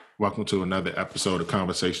Welcome to another episode of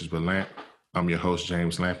Conversations with Lamp. I'm your host,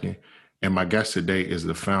 James Lampkin, and my guest today is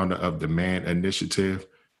the founder of the Man Initiative,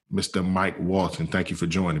 Mr. Mike Walton. Thank you for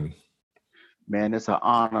joining me. Man, it's an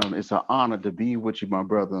honor. It's an honor to be with you, my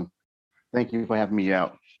brother. Thank you for having me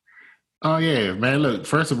out. Oh yeah, man! Look,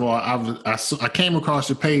 first of all, I came across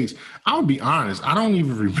your page. I'll be honest, I don't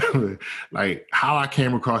even remember like how I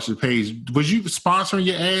came across your page. Was you sponsoring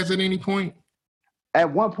your ads at any point?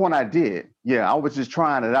 At one point, I did. Yeah, I was just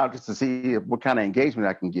trying it out just to see what kind of engagement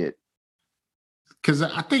I can get. Because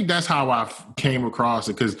I think that's how I came across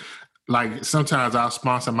it. Because like sometimes I'll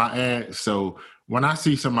sponsor my ads, so when I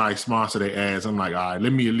see somebody sponsor their ads, I'm like, all right,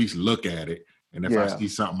 let me at least look at it, and if I see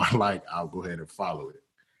something I like, I'll go ahead and follow it.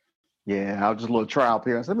 Yeah, I'll just a little trial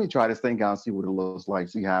appearance. Let me try this thing out and see what it looks like,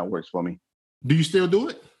 see how it works for me. Do you still do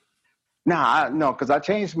it? No, because I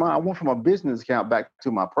changed I went from a business account back to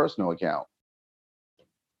my personal account.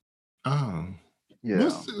 Oh. Yeah.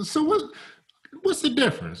 What's the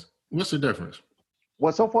difference? What's the difference?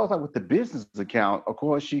 Well, so far as like with the business account, of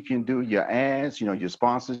course, you can do your ads, your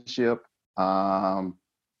sponsorship, and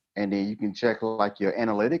then you can check like your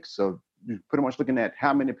analytics. So you're pretty much looking at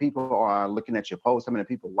how many people are looking at your post, how many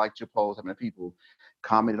people liked your post, how many people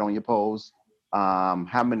commented on your post,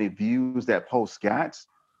 how many views that post got.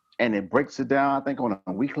 And it breaks it down, I think, on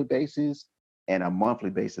a weekly basis and a monthly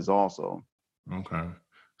basis also. Okay.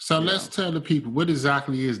 So let's tell the people, what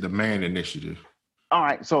exactly is the Man Initiative? All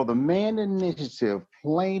right. So the Man Initiative,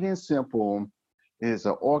 plain and simple, is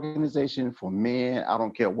an organization for men. I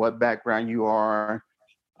don't care what background you are,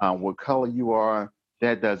 what color you are,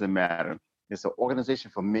 that doesn't matter. It's an organization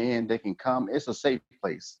for men. They can come. It's a safe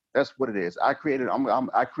place. That's what it is. I created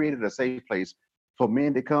a safe place for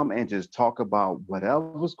men to come and just talk about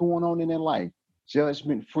whatever's going on in their life,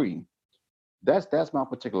 judgment free. That's my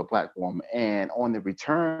particular platform. And on the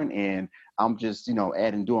return end, I'm just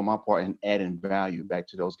doing my part and adding value back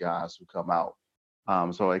to those guys who come out.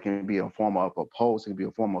 So it can be a form of a post, it can be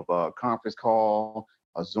a form of a conference call,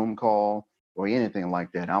 a Zoom call, or anything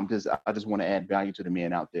like that. I just want to add value to the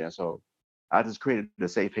men out there. So I just created a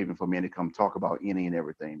safe haven for men to come talk about any and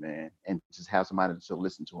everything, man, and just have somebody to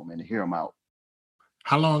listen to them and to hear them out.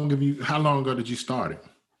 How long ago did you start it?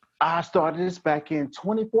 I started this back in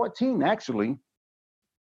 2014, actually.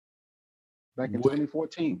 Back in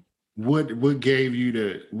 2014. What gave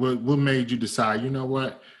you what made you decide, you know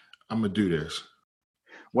what, I'm gonna do this?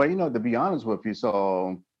 Well, to be honest with you,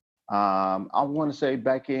 so I want to say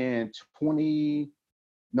back in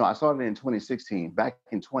I started in 2016. Back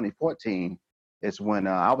in 2014 is when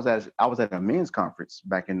I was at a men's conference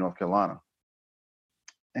back in North Carolina.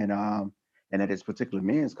 And at this particular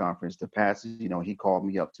men's conference, the pastor, he called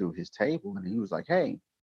me up to his table and he was like, hey,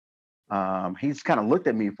 he's kind of looked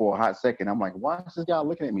at me for a hot second. I'm like, why is this guy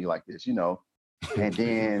looking at me like this? And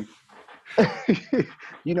then,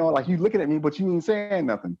 like you looking at me, but you ain't saying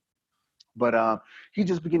nothing. But he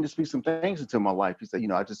just began to speak some things into my life. He said,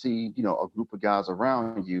 I just see, a group of guys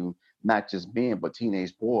around you, not just men, but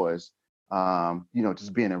teenage boys,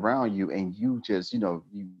 just being around you, and you just,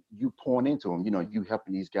 you pouring into them, you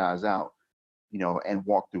helping these guys out, and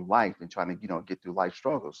walk through life and trying to, get through life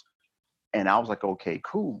struggles. And I was like, okay,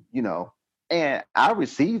 cool, and I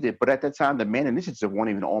received it. But at that time, the Man Initiative weren't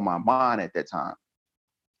even on my mind at that time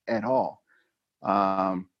at all.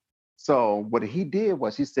 So what he did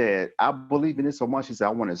was he said, I believe in this so much. He said,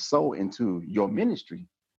 I want to sow into your ministry.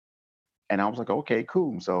 And I was like, okay,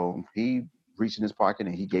 cool. So he reached in his pocket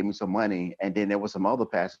and he gave me some money. And then there was some other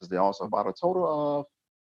pastors there also, about a total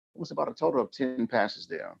of 10 pastors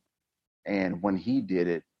there. And when he did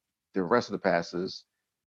it, the rest of the pastors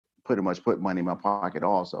pretty much put money in my pocket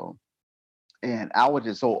also. And I was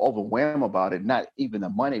just so overwhelmed about it, not even the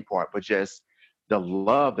money part, but just the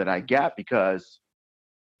love that I got, because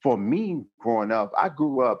for me growing up, I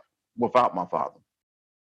grew up without my father.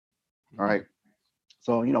 All right.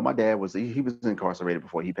 So, my dad he was incarcerated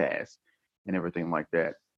before he passed and everything like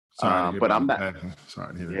that. But I'm not.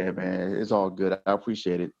 Sorry to hear that. Yeah, man, it's all good. I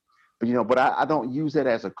appreciate it. But I don't use that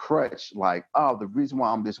as a crutch. Like, oh, the reason why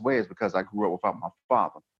I'm this way is because I grew up without my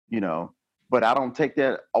father, But I don't take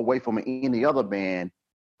that away from any other man,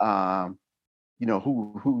 who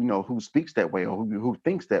speaks that way or who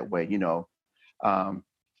thinks that way,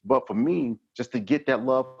 But for me, just to get that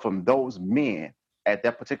love from those men at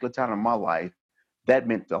that particular time in my life, that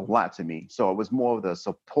meant a lot to me. So it was more of the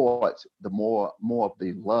support, the more of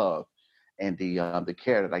the love and the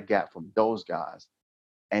care that I got from those guys.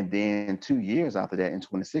 And then 2 years after that, in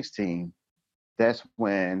 2016, that's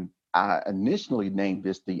when I initially named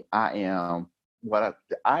this the I Am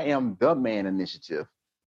the Man Initiative.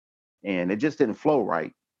 And it just didn't flow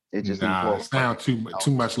right. It just didn't Nah, it flow right. sounds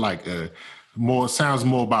too much like sounds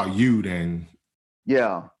more about you than.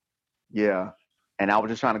 Yeah, yeah. And I was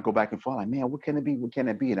just trying to go back and forth, like, man, what can it be? What can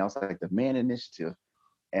it be? And I was like, the Man Initiative.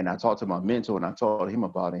 And I talked to my mentor and I told him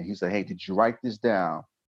about it. He said, hey, did you write this down?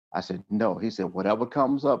 I said, no. He said, whatever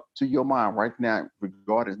comes up to your mind right now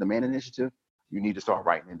regarding the Man Initiative, you need to start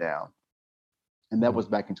writing it down. And that was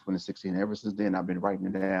back in 2016. Ever since then, I've been writing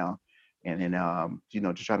it down and then,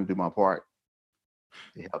 just trying to do my part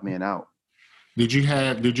to help men out. Did you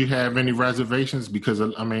have any reservations? Because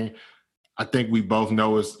I mean, I think we both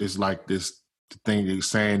know it's like this. The thing they're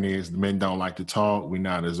saying is men don't like to talk. We're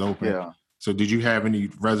not as open. Yeah. So did you have any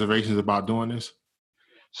reservations about doing this?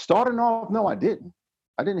 Starting off, no, I didn't.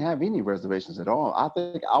 I didn't have any reservations at all. I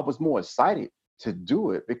think I was more excited to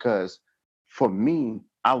do it because for me,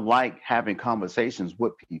 I like having conversations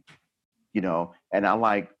with people, and I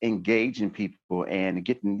like engaging people and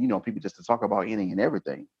getting, people just to talk about anything and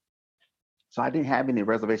everything. So I didn't have any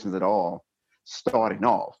reservations at all starting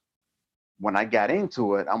off. When I got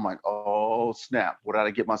into it, I'm like, oh, snap, what did I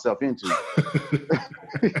get myself into?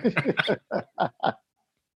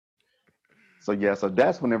 So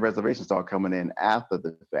that's when the reservations start coming in after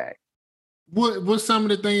the fact. What some of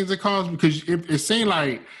the things that caused, because it seemed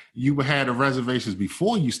like you had the reservations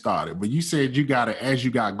before you started, but you said you got it as you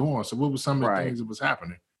got going. So what were some of the things that was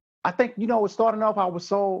happening? I think, starting off, I was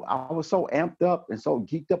so amped up and so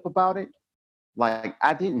geeked up about it. Like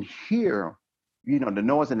I didn't hear, the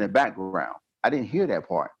noise in the background. I didn't hear that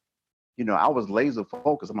part. I was laser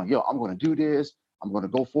focused. I'm like, I'm going to do this. I'm going to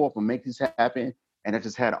go forth and make this happen. And I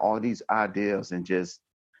just had all these ideas and just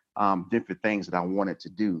different things that I wanted to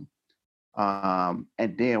do.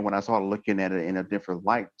 And then when I started looking at it in a different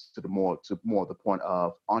light, to more the point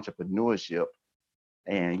of entrepreneurship,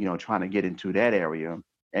 and trying to get into that area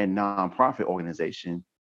and nonprofit organization.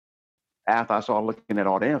 After I started looking at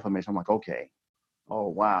all the information, I'm like, okay, oh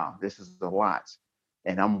wow, this is a lot,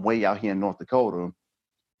 and I'm way out here in North Dakota,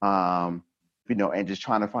 and just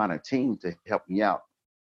trying to find a team to help me out.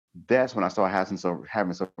 That's when I started having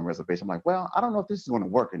some reservation. I'm like, well, I don't know if this is going to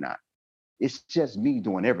work or not. It's just me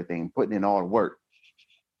doing everything, putting in all the work.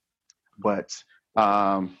 But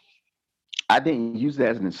I didn't use that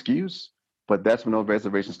as an excuse, but that's when those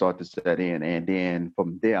reservations started to set in. And then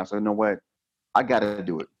from there, I said, you know what? I got to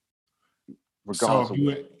do it. Regardless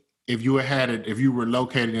so if you were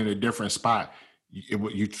located in a different spot,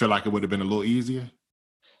 you feel like it would have been a little easier?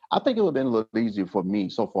 I think it would have been a little easier for me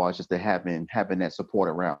so far. It's just to having that support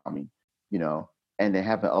around me, and then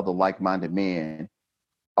having other like-minded men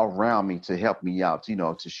around me to help me out,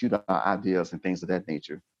 to shoot out ideas and things of that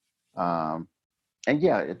nature. And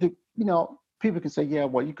yeah, people can say, yeah,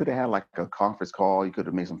 well, you could have had like a conference call, you could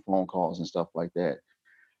have made some phone calls and stuff like that.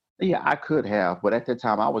 Yeah, I could have, but at that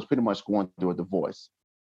time I was pretty much going through a divorce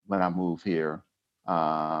when I moved here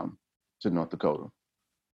to North Dakota.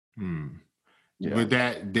 Yeah.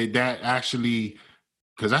 But did that actually,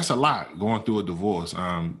 because that's a lot going through a divorce.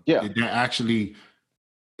 Did that actually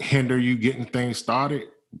hinder you getting things started?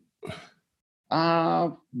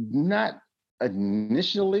 Not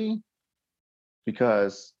initially,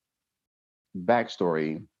 because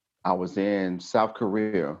backstory, I was in South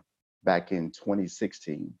Korea back in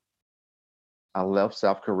 2016. I left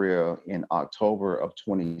South Korea in October of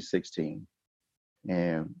 2016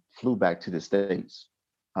 and flew back to the States.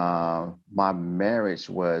 My marriage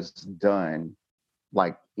was done,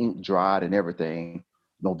 like ink dried and everything,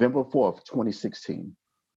 November 4th, 2016.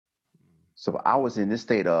 So I was in this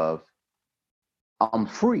state of, I'm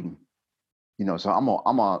free, so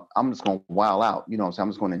I'm just gonna wild out, so I'm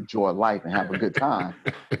just gonna enjoy life and have a good time,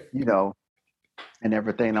 and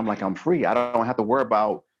everything. I'm like, I'm free. I don't have to worry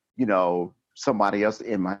about, somebody else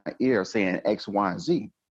in my ear saying X, Y, and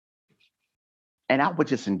Z. And I was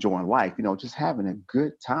just enjoying life, just having a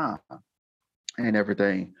good time and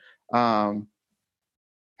everything. But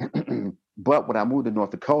when I moved to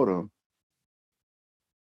North Dakota,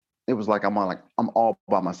 it was like I'm all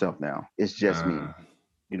by myself now. It's just me.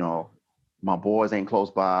 My boys ain't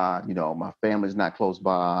close by. My family's not close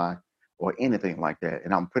by or anything like that.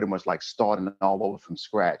 And I'm pretty much like starting all over from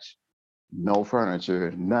scratch. No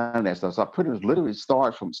furniture, none of that stuff. So I pretty much literally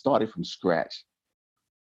started from scratch.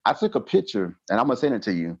 I took a picture, and I'm gonna send it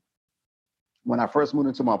to you. When I first moved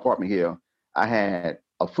into my apartment here, I had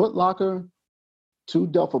a Foot Locker, 2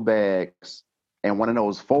 duffel bags, and one of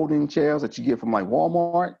those folding chairs that you get from like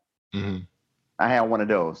Walmart. Mm-hmm. I had one of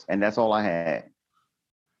those, and that's all I had.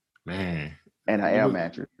 Man. And an air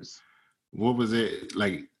mattress. What was it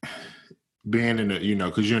like being in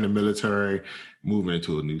because you're in the military, moving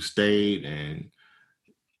into a new state, and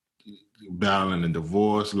battling a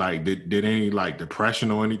divorce? Like, did any like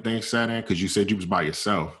depression or anything set in? Because you said you was by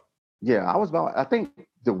yourself. Yeah, I think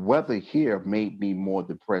the weather here made me more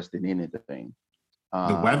depressed than anything.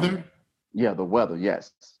 The weather? Yeah, the weather,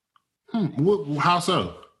 yes. How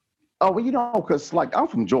so? Oh, well, because like I'm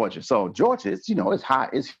from Georgia. So Georgia, it's hot,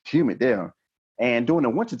 it's humid there. And during the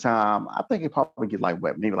wintertime, I think it probably get like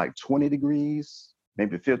what, maybe like 20 degrees,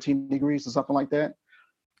 maybe 15 degrees or something like that.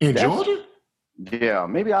 In That's, Georgia? yeah,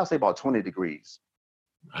 maybe I'll say about 20 degrees.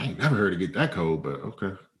 I ain't never heard it get that cold, but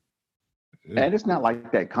okay. Yeah. And it's not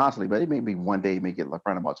like that constantly, but it may be one day it may get like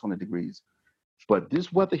around about 20 degrees. But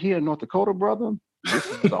this weather here in North Dakota, brother, this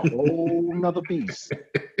is a whole nother beast.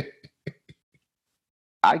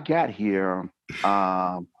 I got here,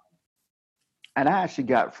 and I actually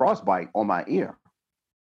got frostbite on my ear.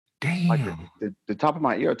 Damn. Like the top of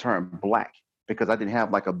my ear turned black because I didn't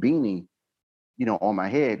have like a beanie, on my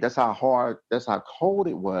head. That's how cold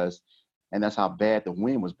it was, and that's how bad the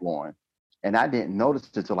wind was blowing. And I didn't notice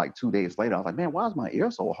it until like 2 days later. I was like, man, why is my ear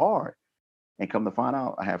so hard? And come to find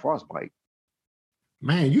out, I had frostbite.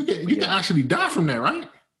 Man, you can actually die from that, right?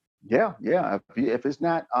 Yeah. If it's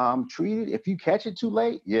not treated, if you catch it too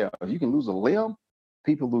late, yeah, you can lose a limb.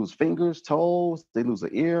 People lose fingers, toes, they lose an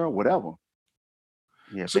ear, whatever.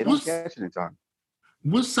 Yeah, if So they don't catch it in time.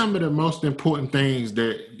 What's some of the most important things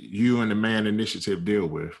that you and the Man Initiative deal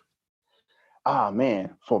with?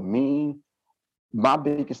 Man, for me, my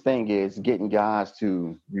biggest thing is getting guys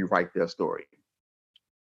to rewrite their story.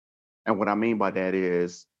 And what I mean by that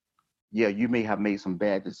is, yeah, you may have made some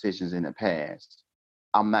bad decisions in the past.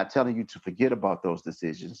 I'm not telling you to forget about those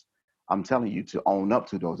decisions. I'm telling you to own up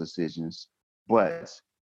to those decisions. But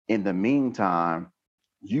in the meantime,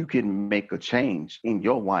 you can make a change in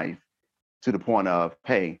your life to the point of,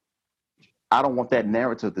 hey, I don't want that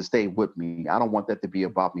narrative to stay with me. I don't want that to be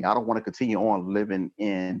about me. I don't want to continue on living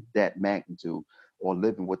in that magnitude or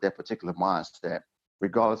living with that particular mindset,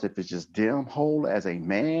 regardless if it's just dim hole as a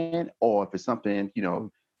man or if it's something,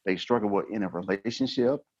 they struggle with in a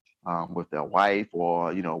relationship with their wife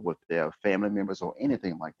or, with their family members or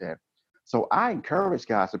anything like that. So I encourage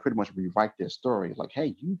guys to pretty much rewrite their story. Like,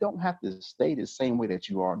 hey, you don't have to stay the same way that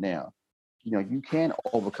you are now. You can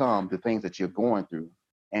overcome the things that you're going through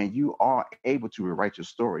and you are able to rewrite your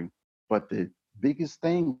story. But the biggest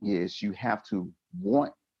thing is you have to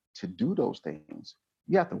want to do those things.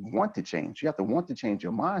 You have to want to change. You have to want to change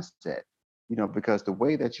your mindset, because the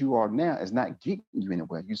way that you are now is not getting you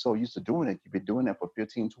anywhere. You're so used to doing it. You've been doing that for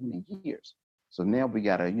 15, 20 years. So now we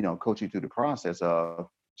got to, coach you through the process of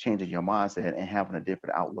changing your mindset and having a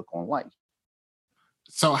different outlook on life.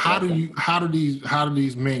 So how do you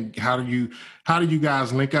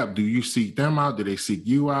guys link up? Do you seek them out? Do they seek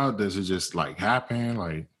you out? Does it just like happen?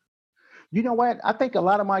 Like, you know what? I think a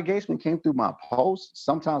lot of my engagement came through my posts.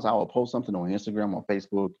 Sometimes I will post something on Instagram or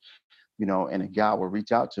Facebook, and a guy will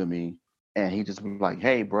reach out to me and he just be like,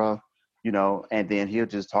 hey, bro, and then he'll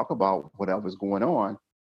just talk about whatever's going on.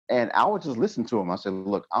 And I would just listen to him. I said,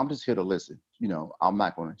 look, I'm just here to listen. I'm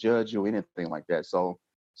not going to judge you or anything like that. So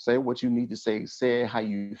say what you need to say how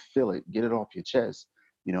you feel it, get it off your chest,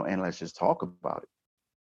 and let's just talk about it.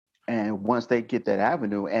 And once they get that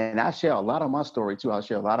avenue, and I share a lot of my story too, I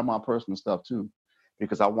share a lot of my personal stuff too,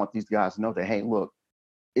 because I want these guys to know that, hey, look,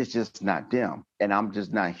 it's just not them. And I'm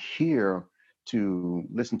just not here to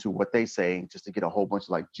listen to what they say just to get a whole bunch of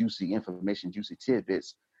like juicy information, juicy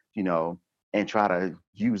tidbits, and try to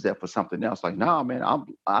use that for something else. Like, nah, man,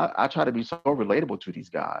 I try to be so relatable to these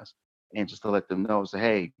guys and just to let them know, say,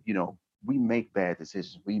 hey, we make bad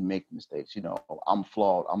decisions. We make mistakes. I'm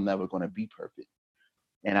flawed. I'm never going to be perfect.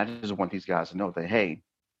 And I just want these guys to know that, hey,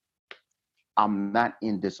 I'm not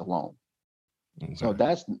in this alone. Okay. So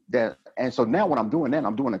that's that. And so now when I'm doing that,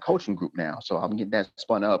 I'm doing a coaching group now. So I'm getting that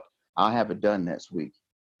spun up. I'll have it done next week.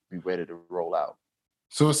 Be ready to roll out.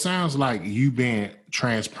 So it sounds like you being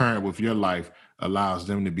transparent with your life allows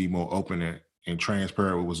them to be more open and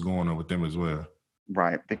transparent with what's going on with them as well.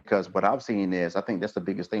 Right. Because what I've seen is, I think that's the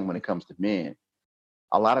biggest thing when it comes to men.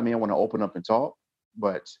 A lot of men want to open up and talk,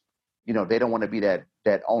 but they don't want to be that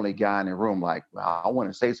only guy in the room. Like, well, I want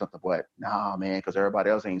to say something, but nah, man, because everybody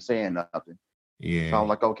else ain't saying nothing. Yeah. So I'm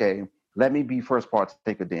like, okay, let me be first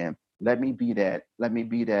partaker then. Let me be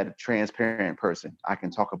that transparent person. I can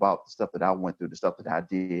talk about the stuff that I went through, the stuff that I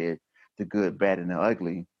did, the good, bad, and the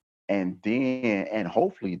ugly. And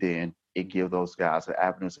hopefully then it gives those guys an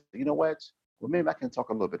avenue to say, you know what? Well, maybe I can talk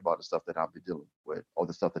a little bit about the stuff that I've been dealing with or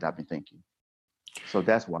the stuff that I've been thinking. So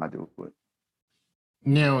that's why I do it.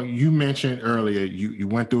 Now, you mentioned earlier you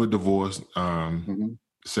went through a divorce.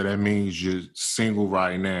 So that means you're single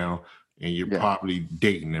right now and you're probably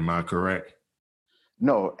dating. Am I correct?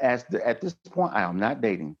 No, at this point, I am not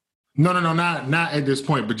dating. No, not at this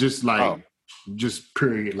point, but just Oh like, just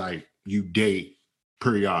period, like you date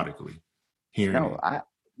periodically here and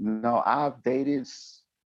no, there. I've dated.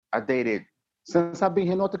 I dated since I've been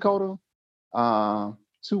here in North Dakota.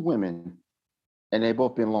 Two women, and they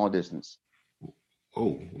both been long distance.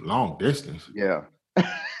 Oh, long distance. Yeah.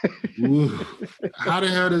 Ooh, how the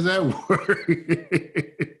hell does that work?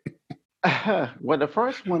 Well, the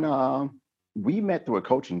first one, we met through a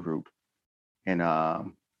coaching group, and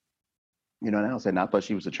and I said, and I thought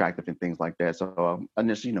she was attractive and things like that. So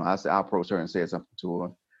initially, I approached her and said something to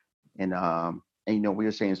her, and we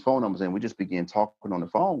exchanged phone numbers, and we just began talking on the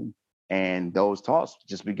phone, and those talks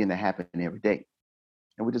just began to happen every day,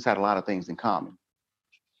 and we just had a lot of things in common.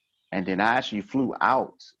 And then I actually flew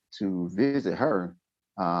out to visit her.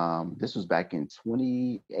 This was back in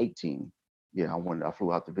 2018. Yeah, I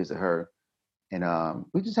flew out to visit her, and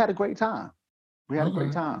we just had a great time. We had a great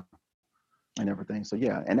Okay. time and everything. So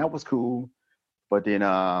yeah, and that was cool. But then,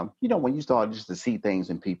 when you start just to see things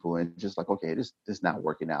in people and just like, okay, this not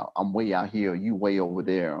working out. I'm way out here, you way over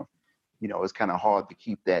there. It's kind of hard to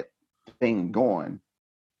keep that thing going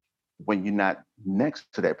when you're not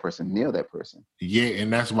next to that person, near that person. Yeah,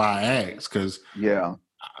 and that's why I asked, because Yeah,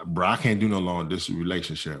 bro, I can't do no long distance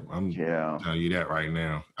relationship. I'm yeah. telling you that right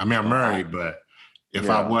now. I mean, I'm So married, but if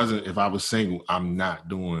yeah. I was single, I'm not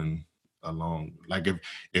doing a long. Like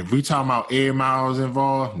if we talking about air miles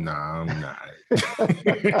involved, nah, I'm not.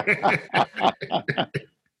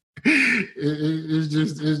 It's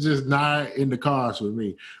just not in the cards for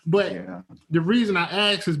me. But Yeah. the reason I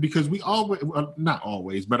ask is because we always, well, not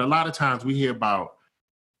always, but a lot of times we hear about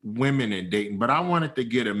women and dating. But I wanted to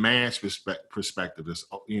get a man's perspective. That's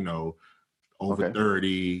over Okay.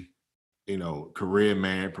 30, career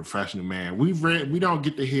man, professional man. We don't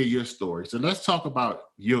get to hear your story. So let's talk about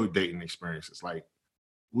your dating experiences. Like,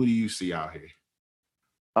 what do you see out here?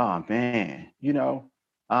 Oh man,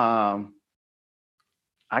 um,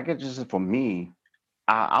 I guess just for me,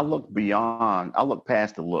 I look beyond. I look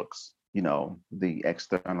past the looks. The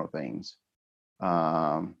external things.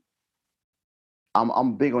 Um,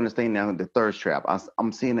 I'm big on this thing now, the thirst trap.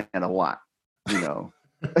 I'm seeing it a lot. You know,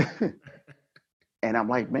 and I'm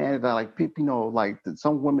like, man, they're like people, like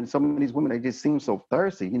some women, some of these women, they just seem so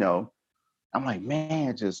thirsty. I'm like, man,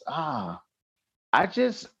 I just,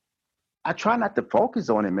 I try not to focus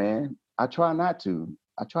on it, man. I try not to.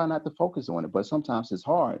 I try not to focus on it, but sometimes it's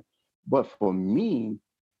hard. But for me,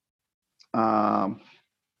 um,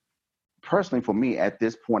 personally, for me, at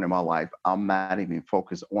this point in my life, I'm not even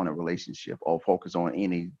focused on a relationship or focused on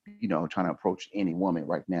any, trying to approach any woman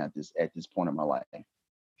right now at this point in my life.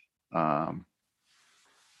 Um,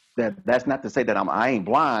 that's not to say that I ain't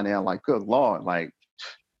blind and I'm like, good Lord, like,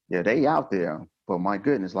 yeah, they out there. But my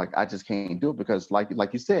goodness, like I just can't do it because like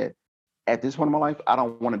you said, at this point in my life, I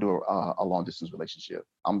don't want to do a long distance relationship.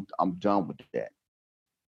 I'm done with that.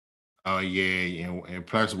 Oh yeah, and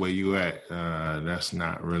plus where you at, that's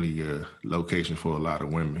not really a location for a lot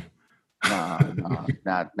of women. Nah,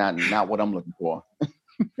 not what I'm looking for.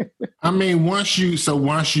 I mean, once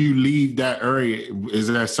you leave that area, is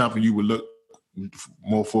that something you would look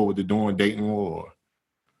more forward to doing, dating more? Or?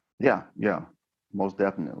 Yeah, most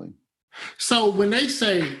definitely. So when they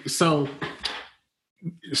say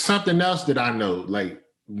something else that I know, like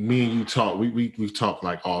me and you talk, we talk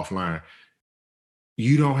like offline.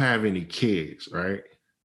 You don't have any kids, right?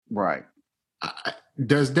 Right.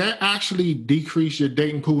 Does that actually decrease your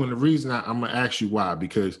dating pool? And the reason I'm gonna ask you why,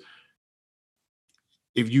 because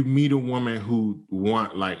if you meet a woman who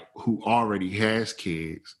already has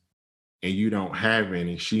kids and you don't have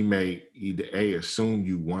any, she may either A, assume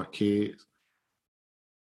you want kids,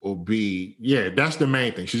 or B, yeah, that's the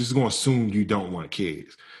main thing. She's just gonna assume you don't want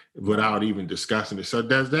kids Right. without even discussing it. So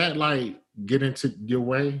does that like get into your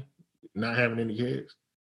way, not having any kids?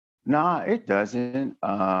 Nah, it doesn't.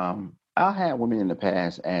 I had women in the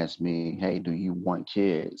past ask me, "Hey, do you want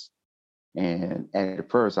kids?" And at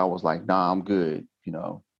first, I was like, "Nah, I'm good,"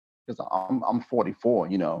 because I'm 44,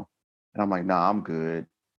 and I'm like, "Nah, I'm good."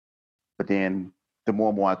 But then the more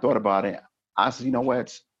and more I thought about it, I said, "You know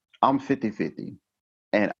what? I'm 50-50."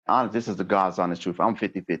 And honest, this is the God's honest truth. I'm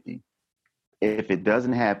 50-50. If it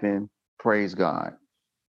doesn't happen, praise God.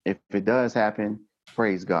 If it does happen,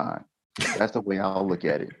 praise God. That's the way I'll look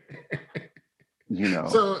at it. You know,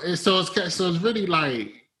 So it's really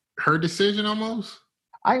like her decision almost.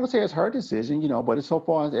 I ain't gonna say it's her decision, but it's so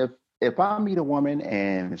far as if I meet a woman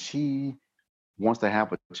and she wants to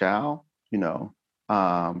have a child,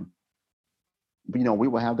 um, we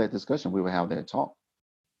will have that discussion. We will have that talk,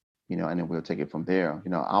 and then we'll take it from there.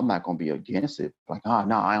 I'm not gonna be against it. Like, no,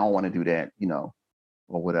 I don't want to do that.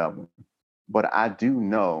 or whatever. But I do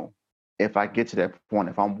know if I get to that point,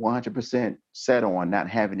 if I'm 100% set on not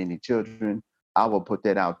having any children, I will put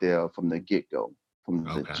that out there from the get go, from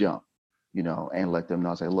the Okay. jump, and let them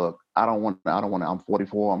know. Say, look, I don't want. I'm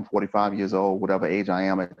 44. I'm 45 years old, whatever age I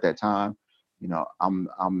am at that time.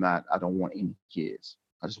 I'm not. I don't want any kids.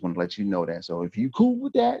 I just want to let you know that. So if you cool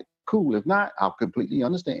with that, cool. If not, I'll completely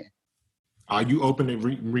understand. Are you open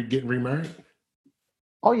to getting remarried?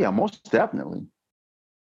 Oh yeah, most definitely.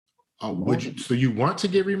 Would you? So you want to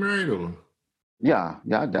get remarried, or? Yeah,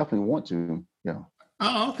 I definitely want to. Yeah,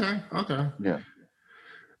 Oh, okay, okay. yeah.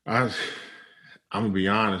 I, I'm gonna be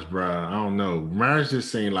honest, bro. I don't know. Marriage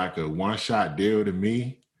just seemed like a one shot deal to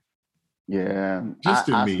me, Yeah, just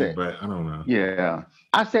to I me. said, But I don't know. yeah,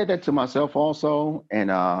 I said that to myself also, and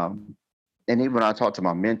even when I talked to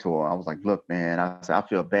my mentor, I was like, look, man, I said I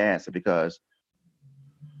feel bad, so because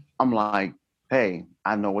I'm like, hey,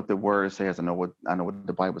 I know what the word says, I know what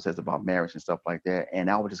the Bible says about marriage and stuff like that, and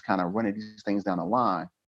I was just kind of running these things down the line,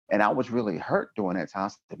 and I was really hurt during that time. I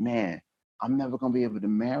said, man, I'm never gonna be able to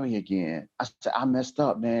marry again. I said I messed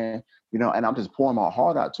up, man, and I'm just pouring my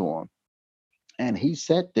heart out to him. And he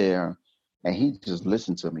sat there and he just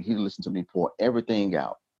listened to me. He listened to me pour everything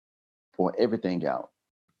out.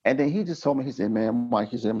 And then he just told me, he said, man, Mike,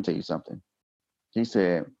 he said, let me tell you something. He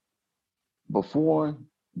said, before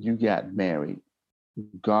you got married,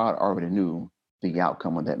 God already knew the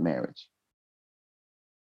outcome of that marriage.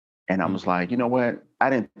 And I was Mm. like, you know what? I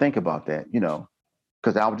didn't think about that,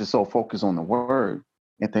 because I was just so focused on the word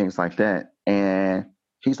and things like that. And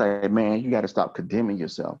he's like, man, you got to stop condemning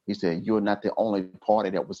yourself. He said, you're not the only party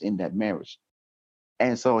that was in that marriage.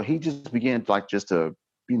 And so he just began like just to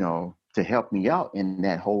help me out in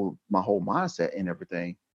my whole mindset and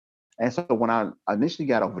everything. And so when I initially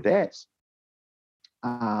got over that,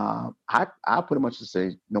 I pretty much just say,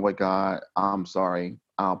 you know what, God, I'm sorry,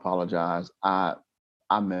 I apologize, I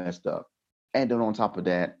messed up. And then on top of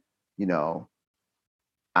that, you know,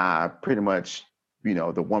 I pretty much,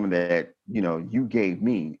 the woman that you gave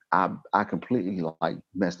me, I completely like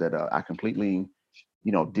messed that up. I completely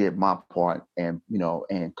did my part and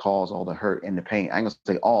caused all the hurt and the pain. I ain't gonna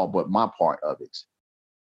say all, but my part of it.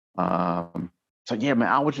 So yeah, man,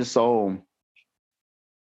 I was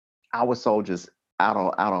so just out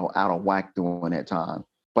of whack during that time.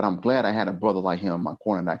 But I'm glad I had a brother like him in my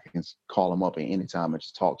corner that I can call him up at any time and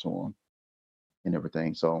just talk to him and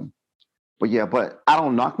everything. So, but yeah, but I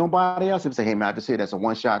don't knock nobody else if say, hey man, I just say that's a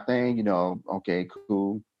one shot thing, okay,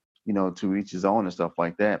 cool, to each his own and stuff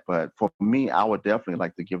like that. But for me, I would definitely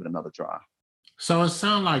like to give it another try. So it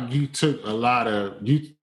sounds like you took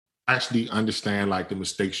you actually understand like the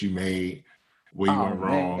mistakes you made, where you Oh went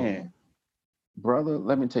wrong. man, brother,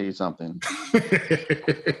 let me tell you something.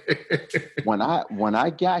 When I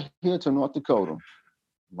got here to North Dakota,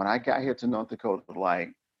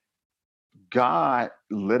 like God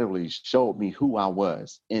literally showed me who I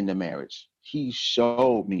was in the marriage. He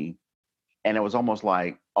showed me, and it was almost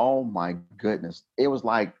like, oh my goodness. It was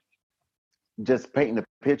like just painting the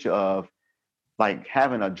picture of like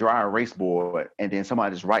having a dry erase board and then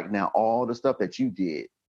somebody just writing down all the stuff that you did,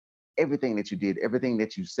 everything that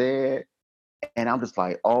you said. And I'm just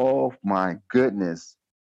like, oh my goodness.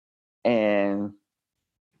 And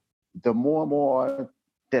the more and more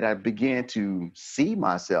that I began to see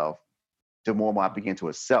myself, the more and more I began to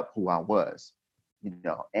accept who I was,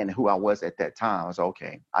 and who I was at that time. I was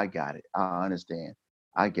okay, I got it. I understand.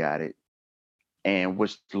 I got it. And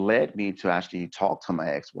which led me to actually talk to my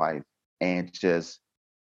ex-wife and just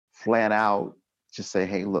flat out just say,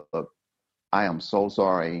 hey, look, I am so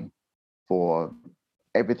sorry for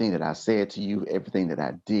everything that I said to you, everything that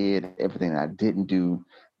I did, everything that I didn't do,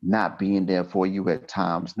 not being there for you at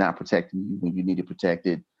times, not protecting you when you needed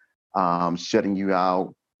protected, shutting you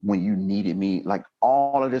out when you needed me. Like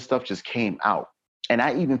all of this stuff just came out. And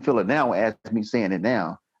I even feel it now as me saying it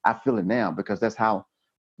now. I feel it now because that's how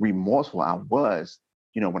remorseful I was,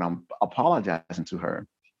 when I'm apologizing to her.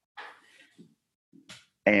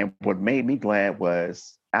 And what made me glad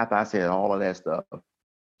was after I said all of that stuff,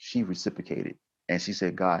 she reciprocated and she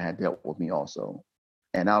said God had dealt with me also.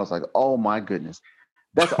 And I was like, oh my goodness.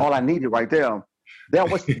 That's all I needed right there. That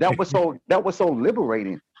was so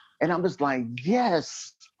liberating. And I'm just like,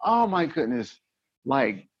 yes. Oh my goodness.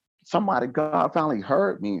 Like somebody, God finally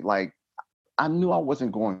heard me. Like I knew I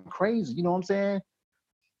wasn't going crazy, you know what I'm saying?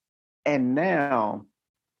 And now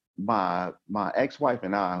my ex-wife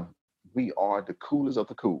and I, we are the coolest of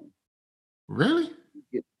the cool. Really?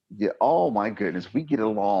 Yeah, oh my goodness, we get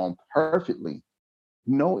along perfectly.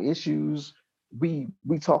 No issues. We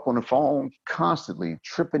talk on the phone constantly,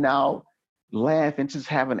 tripping out, laughing, just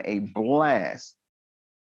having a blast.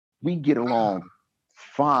 We get along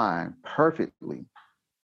fine, perfectly.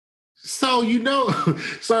 So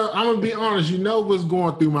so I'm gonna be honest. What's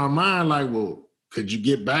going through my mind? Like, well, could you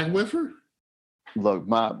get back with her? Look,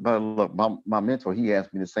 my mentor, he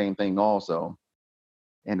asked me the same thing also,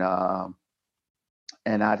 and I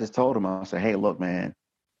just told him, I said, hey, look, man,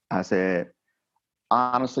 I said,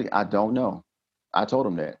 honestly, I don't know. I told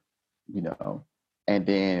him that, you know, and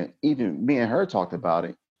then even me and her talked about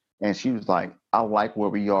it, and she was like, I like where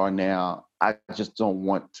we are now. I just don't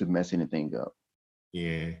want to mess anything up.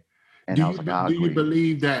 Yeah. And I was like, I Do you agree.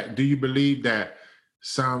 believe that? Do you believe that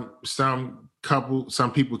some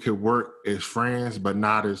people can work as friends but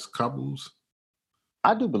not as couples?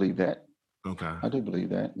 I do believe that. Okay. I do believe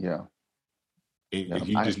that. Yeah. Yeah.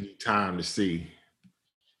 You just need time to see.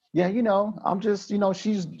 Yeah, I'm just,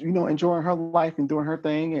 she's, enjoying her life and doing her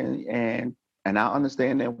thing, and I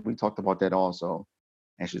understand that. We talked about that also.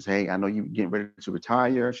 And she said, hey, I know you're getting ready to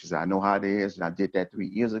retire. She said, I know how it is. And I did that 3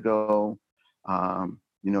 years ago.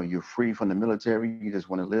 You're free from the military. You just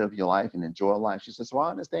want to live your life and enjoy life. She said, so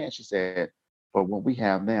I understand. She said, but what we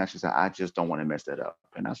have now, she said, I just don't want to mess that up.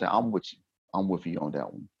 And I said, I'm with you. I'm with you on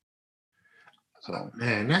that one. So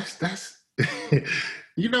Man, that's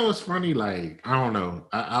it's funny. Like, I don't know.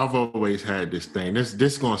 I've always had this thing.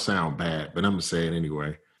 This gonna sound bad, but I'm gonna say it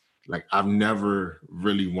anyway. Like, I've never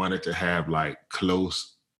really wanted to have like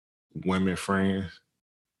close women friends.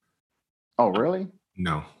 oh, really?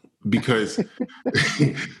 No, because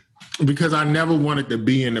because I never wanted to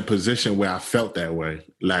be in a position where I felt that way.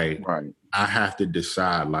 Like, Right. I have to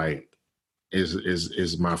decide, like,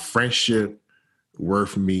 is my friendship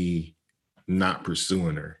worth me not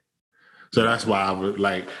pursuing her? So that's why I was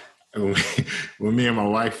like, when me and my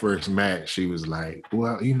wife first met, she was like,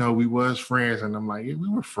 well, we was friends. And I'm like, yeah, we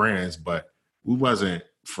were friends, but we wasn't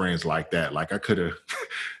friends like that. Like, I could have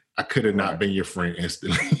not Right. been your friend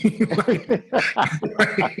instantly.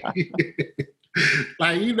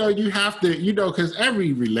 like, you have to, because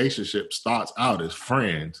every relationship starts out as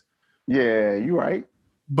friends. Yeah, you're right.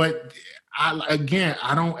 But I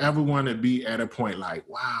don't ever want to be at a point like,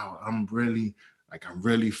 wow, I'm really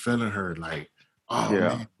feeling her. Like, oh Yeah.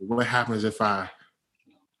 man, what happens if I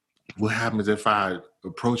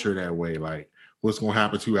approach her that way? Like, what's gonna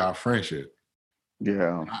happen to our friendship?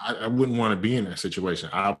 Yeah. I wouldn't want to be in that situation.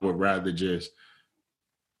 I would rather just,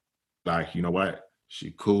 like, you know what?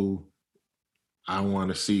 She cool. I want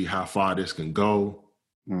to see how far this can go,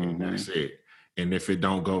 and Mm-hmm. that's it. And if it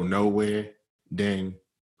don't go nowhere, then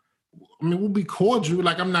we'll be cordial.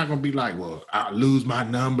 Like, I'm not gonna be like, well, I'll lose my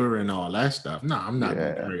number and all that stuff. No, I'm not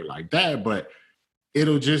gonna Yeah. play it like that. But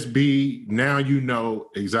it'll just be, now you know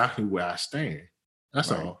exactly where I stand. That's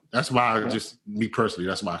Right. all. That's why Yeah. me personally,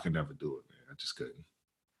 that's why I can never do it, man. I just couldn't.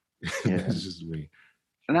 Yeah. It's just me.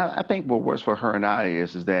 And I think what works for her and I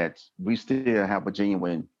is that we still have a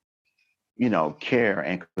genuine, care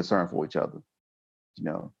and concern for each other.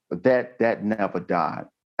 But that never died.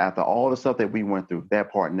 After all the stuff that we went through,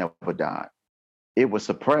 that part never died. It was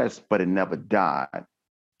suppressed, but it never died.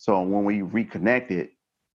 So when we reconnected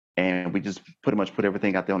and we just pretty much put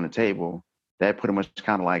everything out there on the table, that pretty much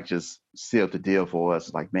kind of like just sealed the deal for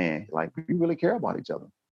us. Like, man, like we really care about each other,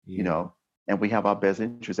 Yeah. and we have our best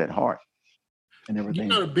interests at heart and everything.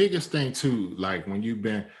 The biggest thing too, like, when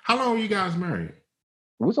how long were you guys married?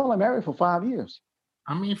 We was only married for 5 years.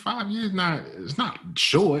 5 years, it's not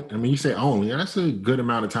short. You say only, that's a good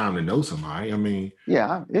amount of time to know somebody.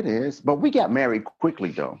 Yeah, it is. But we got married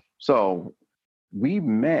quickly though. So we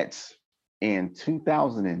met in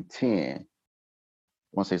 2010. I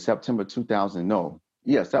want to say September 2000. No,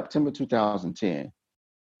 yeah, September 2010.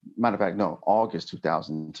 Matter of fact, no, August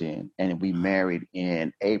 2010. And we married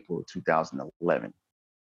in April 2011.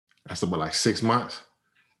 That's about like 6 months.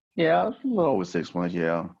 Yeah, a little over 6 months.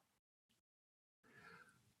 Yeah.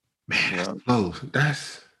 Man, Yeah. that's close.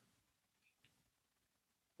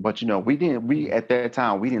 But at that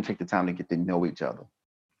time, we didn't take the time to get to know each other.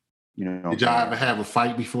 You know what I'm Did y'all saying? ever have a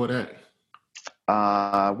fight before that?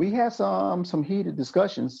 We had some heated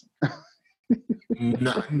discussions.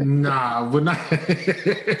 Nah, when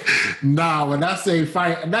when I say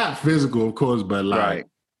fight, not physical, of course, but like, Right.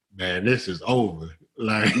 man, this is over.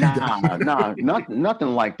 Like,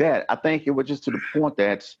 Nothing like that. I think it was just to the point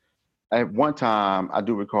that at one time, I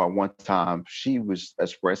do recall one time she was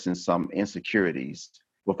expressing some insecurities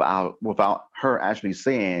without her actually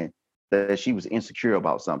saying that she was insecure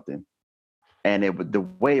about something, and it was the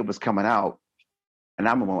way it was coming out. And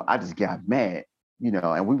I remember I just got mad,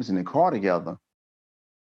 and we was in the car together,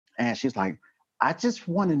 and she's like, "I just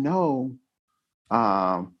want to know,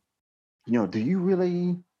 do you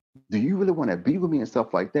really do you really want to be with me and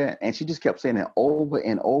stuff like that? And she just kept saying it over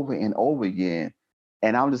and over and over again.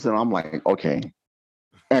 And I'm like, okay.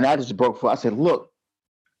 And I just broke for. I said, look,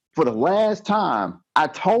 for the last time, I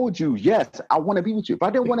told you, yes, I want to be with you. If I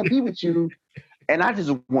didn't want to be with you, and I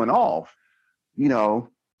just went off,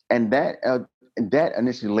 and that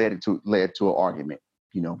initially led to an argument.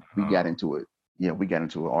 We got into it. Yeah, we got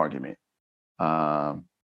into an argument. So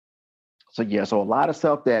a lot of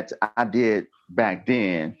stuff that I did back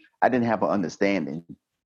then, I didn't have an understanding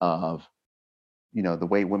of, the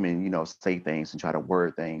way women, say things and try to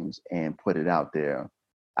word things and put it out there.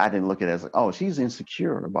 I didn't look at it as like, oh, she's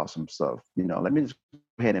insecure about some stuff. Let me just go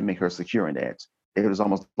ahead and make her secure in that. It was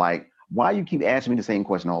almost like, why you keep asking me the same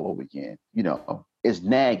question all over again? It's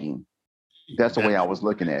nagging. That's the way I was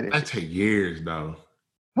looking at it. That take years, though.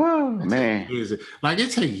 Oh, man. Like,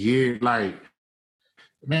 it take years. Like,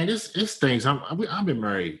 man, it's things. I've been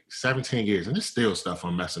married 17 years, and there's still stuff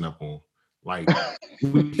I'm messing up on. Like,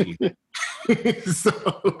 so,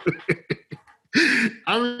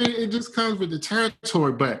 I mean, it just comes with the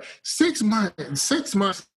territory. But 6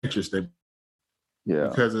 months interesting. Yeah.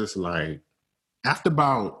 Because it's like, after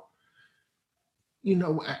about,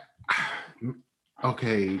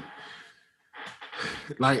 okay.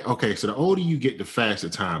 Like, okay, so the older you get, the faster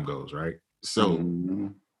time goes, right? So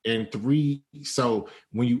so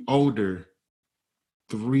when you older,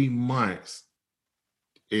 3 months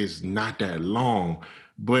is not that long.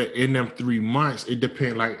 But in them 3 months, it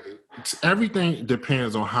depends, like, everything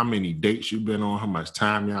depends on how many dates you've been on, how much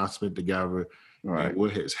time y'all spent together, right, and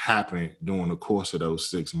what has happened during the course of those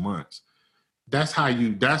 6 months. That's how,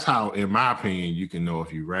 in my opinion, you can know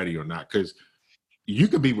if you're ready or not. Because you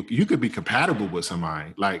could be compatible with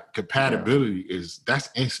somebody. Like, compatibility that's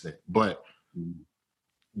instant, but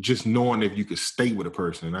just knowing if you could stay with a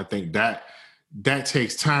person, and I think that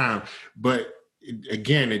takes time. But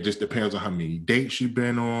again, it just depends on how many dates you've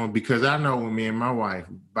been on. Because I know with me and my wife,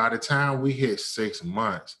 by the time we hit 6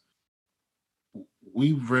 months,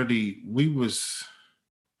 we was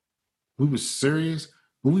serious,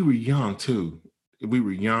 but we were young too. We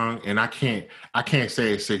were young, and I can't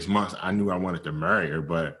say at 6 months I knew I wanted to marry her,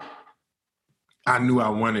 but I knew I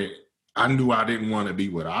didn't want to be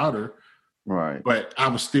without her. Right. But I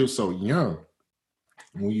was still so young.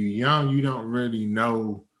 When you're young, you don't really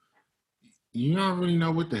know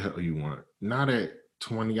what the hell you want. Not at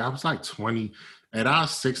 20. I was like 20. At our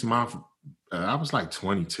 6 month, I was like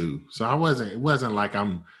 22. So it wasn't like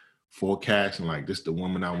I'm forecasting like, this the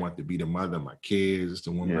woman I want to be the mother of my kids. It's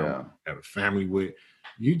the woman I want to have a family with.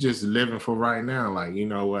 You just living for right now. Like, you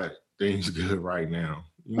know what? Things good right now.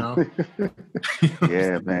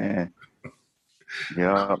 Yeah, man.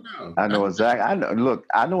 Yeah, I know exactly.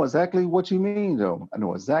 I know exactly what you mean, though. I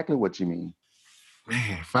know exactly what you mean.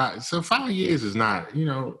 Man, 5 years is not,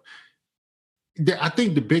 I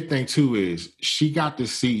think the big thing too is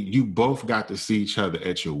you both got to see each other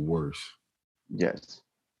at your worst. Yes.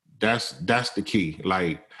 That's the key.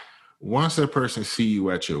 Like, once a person see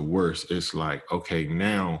you at your worst, it's like, okay,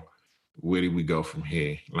 now where do we go from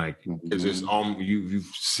here? Like, because it's you've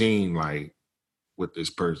seen, like, with this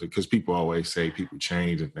person, because people always say people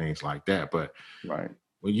change and things like that. But right,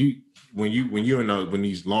 when you're in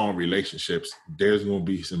these long relationships, there's gonna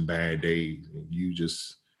be some bad days, and you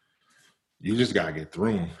just gotta get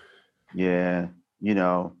through them. Yeah,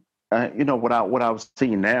 what I was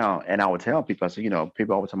seeing now, and I would tell people, I said,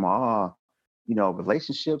 people always tell me,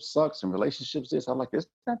 relationships sucks and relationships this. I'm like, it's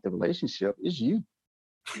not the relationship, it's you.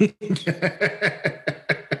 It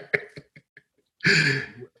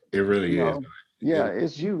really is. Yeah,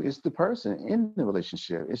 it's you. It's the person in the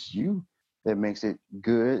relationship. It's you that makes it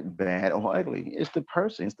good, bad, or ugly. It's the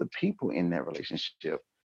person. It's the people in that relationship.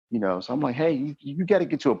 So I'm like, hey, you got to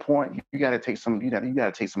get to a point. You got to take some. You got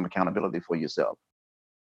to take some accountability for yourself.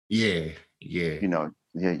 Yeah. You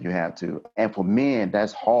have to. And for men,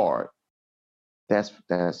 that's hard.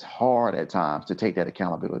 That's hard at times to take that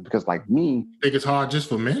accountability, because, like me, I think it's hard just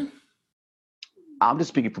for men. I'm just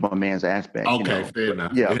speaking from a man's aspect. Okay, fair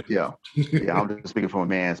enough. Yeah. I'm just speaking from a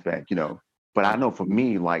man's aspect, But I know for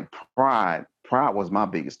me, like, pride was my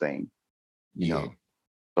biggest thing, So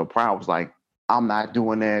pride was like, I'm not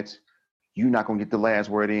doing that. You're not gonna get the last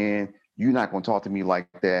word in. You're not gonna talk to me like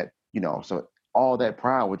that, So all that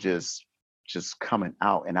pride was just coming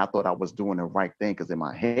out, and I thought I was doing the right thing because in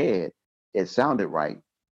my head it sounded right,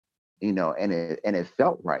 and it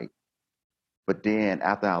felt right. But then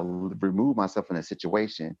after I removed myself from the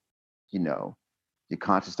situation, your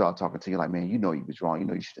conscience started talking to you like, man, you was wrong.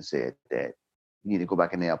 You should have said that. You need to go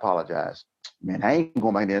back in there and apologize. Man, I ain't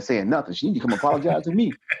going back there and saying nothing. She need to come apologize to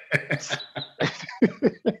me.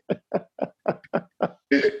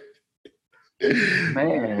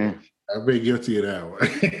 Man. I've been guilty of that one.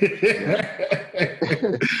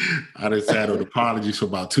 I done sat on apologies for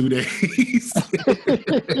about 2 days.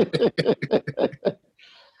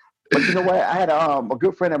 But you know what? I had a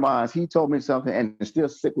good friend of mine. He told me something, and it's still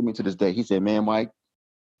sick with me to this day. He said, "Man, Mike,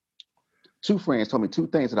 two friends told me two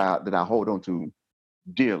things that I hold on to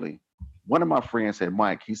dearly. One of my friends said,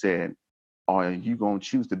 Mike, he said, are you going to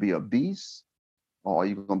choose to be a beast or are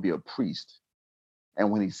you going to be a priest?" And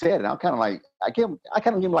when he said it, I'm kind of like, I kind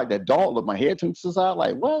of give him like that dog look, my head to the side,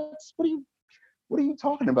 like, what are you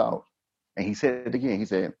talking about? And he said it again. He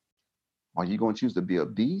said, are you going to choose to be a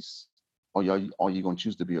beast or are you going to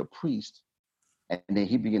choose to be a priest? And then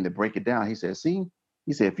he began to break it down. He said, see,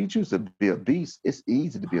 he said, if you choose to be a beast, it's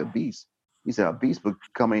easy to be a beast. He said, a beast would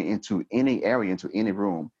come into any area, into any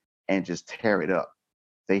room and just tear it up.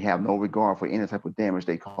 They have no regard for any type of damage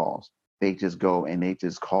they cause. They just go and they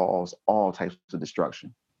just cause all types of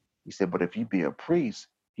destruction. He said, but if you be a priest,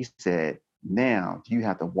 he said, now you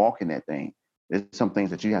have to walk in that thing. There's some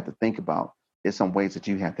things that you have to think about. There's some ways that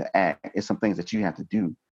you have to act. There's some things that you have to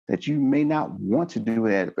do that you may not want to do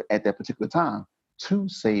at that particular time to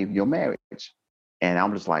save your marriage. And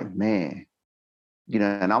I'm just like, man,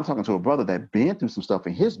 and I'm talking to a brother that been through some stuff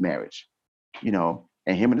in his marriage, and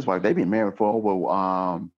him and his wife, they've been married for over,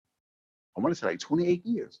 I want to say like 28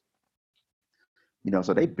 years.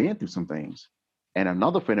 So they've been through some things. And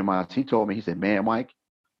another friend of mine, he told me, he said, man, Mike,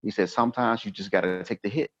 he said, sometimes you just got to take the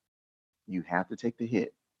hit. You have to take the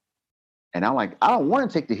hit. And I'm like, I don't want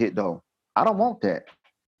to take the hit though. I don't want that.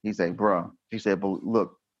 He said, bro, he said, but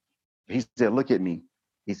look, he said, look at me.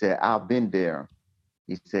 He said, I've been there.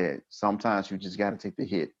 He said, sometimes you just got to take the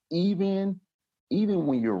hit. Even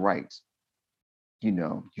when you're right,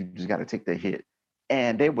 you just got to take the hit.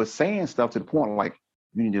 And they were saying stuff to the point like,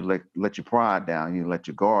 you need to let your pride down. You need to let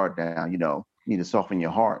your guard down. You need to soften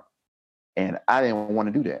your heart. And I didn't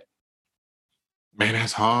want to do that. Man,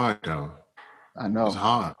 that's hard though. I know. It's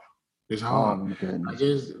hard. It's hard. Oh, my goodness. I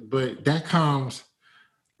guess, but that comes,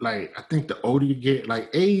 like, I think the older you get, like,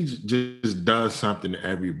 age just does something to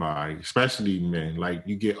everybody, especially men. Like,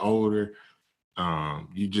 you get older,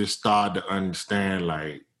 you just start to understand,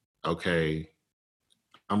 like, okay,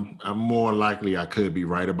 I'm more likely I could be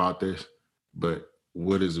right about this, but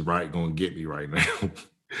what is right going to get me right now?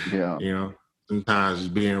 Yeah. Sometimes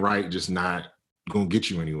being right just not going to get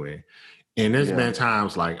you anywhere. And there's been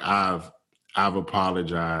times like I've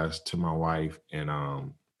apologized to my wife, and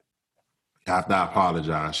after I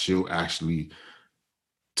apologize, she'll actually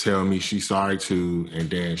tell me she's sorry too, and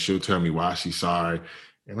then she'll tell me why she's sorry.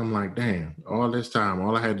 And I'm like, damn, all this time,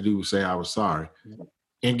 all I had to do was say I was sorry.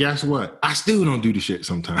 And guess what? I still don't do the shit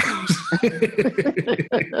sometimes.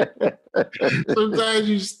 Sometimes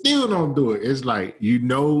you still don't do it. It's like, you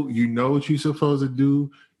know what you're supposed to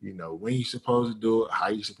do. You know when you're supposed to do it, how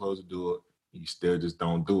you're supposed to do it. You still just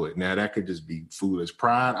don't do it. Now, that could just be foolish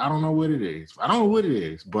pride. I don't know what it is.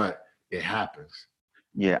 But it happens.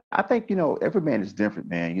 Yeah, I think, every man is different,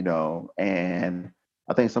 man, and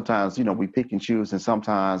I think sometimes, we pick and choose, and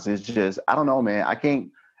sometimes it's just, I don't know, man. I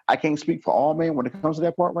can't speak for all men when it comes to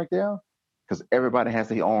that part right there, because everybody has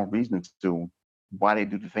their own reasons to why they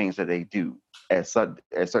do the things that they do at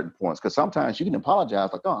certain points. Because sometimes you can apologize,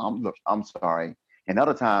 like, oh, I'm sorry, and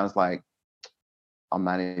other times, like, I'm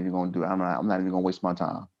not even going to do it. I'm not even going to waste my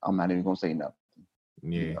time. I'm not even going to say nothing.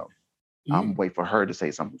 Yeah. I'm wait for her to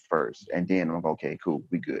say something first, and then I'm like, okay, cool,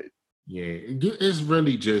 we good. Yeah, it's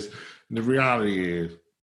really just, the reality is,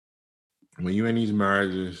 when you're in these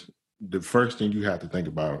marriages, the first thing you have to think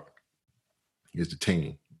about is the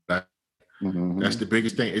team. That's the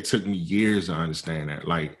biggest thing. It took me years to understand that.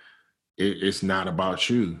 Like, it's not about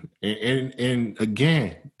you. And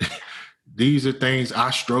again, these are things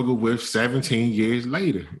I struggle with 17 years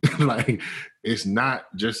later. Like, it's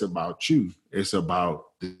not just about you. It's about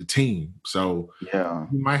the team. So yeah,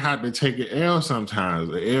 you might have to take an L sometimes,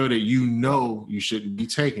 an L that you shouldn't be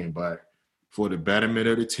taking, but for the betterment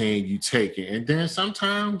of the team, you take it. And then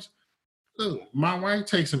sometimes, look, my wife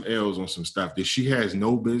takes some L's on some stuff that she has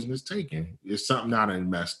no business taking. It's something I done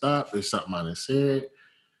messed up. It's something I done said.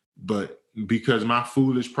 But because my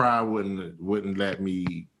foolish pride wouldn't let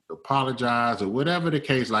me apologize or whatever the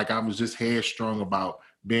case, like I was just headstrong about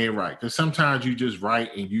being right. Because sometimes you just right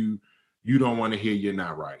and you don't want to hear you're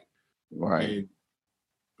not right. Right.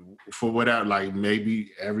 And for whatever, like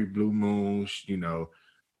maybe every blue moon,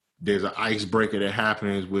 there's an icebreaker that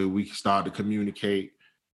happens where we can start to communicate.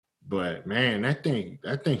 But man, that thing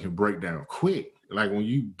can break down quick. Like when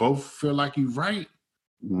you both feel like you're right,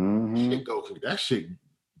 that shit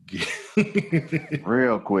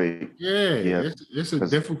real quick. Yeah. It's a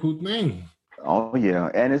difficult thing. Oh yeah,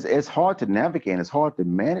 and it's hard to navigate. It's hard to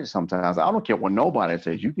manage sometimes. I don't care what nobody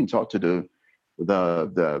says. You can talk to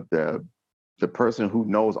the person who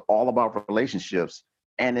knows all about relationships,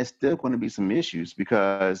 and it's still going to be some issues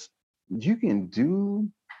because you can do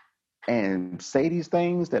and say these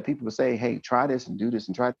things that people will say, hey, try this and do this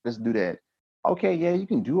and try this and do that. Okay, yeah, you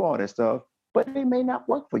can do all that stuff, but it may not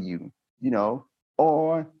work for you, you know,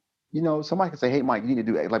 or, somebody can say, hey, Mike, you need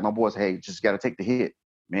to do it. Like my boys, hey, just got to take the hit.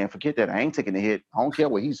 Man, forget that. I ain't taking the hit. I don't care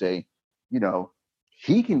what he say. You know,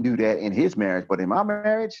 he can do that in his marriage, but in my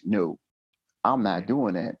marriage, no, I'm not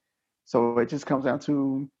doing that. So it just comes down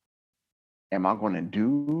to, am I going to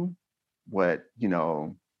do what,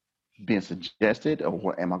 being suggested, or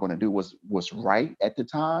what am I going to do what's right at the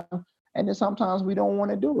time? And then sometimes we don't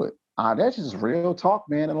want to do it. That's just real talk,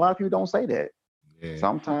 man. And a lot of people don't say that. Yeah.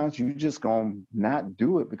 Sometimes you just gonna not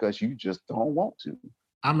do it because you just don't want to.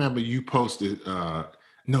 I remember you posted,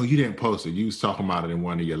 no, you didn't post it. You was talking about it in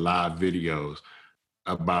one of your live videos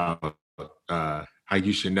about how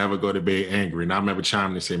you should never go to bed angry. And I remember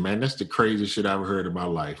chiming and saying, man, that's the craziest shit I've ever heard in my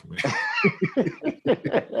life, man.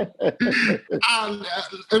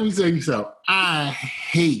 Let me tell you something. I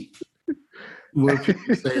hate when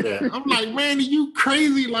people say that. I'm like, man, are you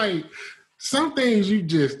crazy? Like, some things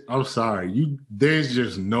I'm sorry, there's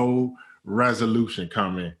just no resolution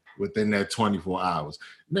coming within that 24 hours.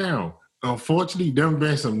 Now, unfortunately, there have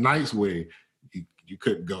been some nights where you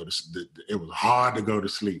couldn't go to sleep. It was hard to go to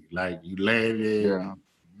sleep. Like, you lay there,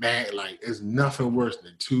 man, like, it's nothing worse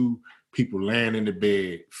than two people laying in the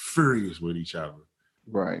bed furious with each other.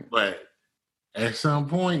 Right. But at some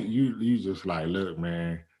point, you just like, look,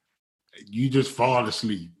 man, you just fall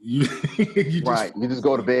asleep. You just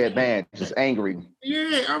go to bed, man, just angry.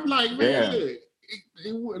 Yeah, I'm like, man,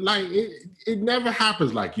 it never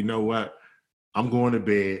happens. Like, you know what? I'm going to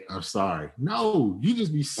bed. I'm sorry. No, you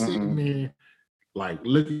just be sitting there, like,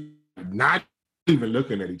 looking, not even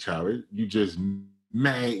looking at each other. You just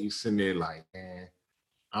mad. You sitting there like, man,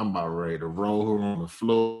 I'm about ready to roll her on the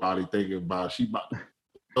floor. Probably thinking about she about to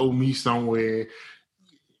throw me somewhere.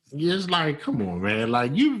 It's like, come on, man.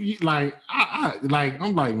 Like, you like, I'm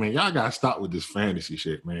like, man, y'all gotta stop with this fantasy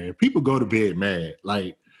shit, man. People go to bed mad.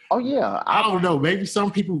 Like, oh yeah, I don't know. Maybe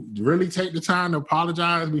some people really take the time to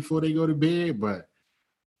apologize before they go to bed, but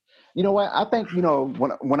you know what? I think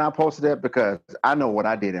when I posted that, because I know what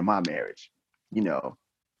I did in my marriage.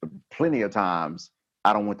 Plenty of times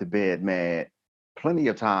I don't went to bed mad. Plenty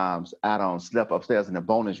of times I don't slept upstairs in the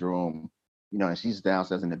bonus room, and she's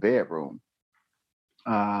downstairs in the bedroom.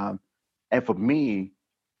 And for me,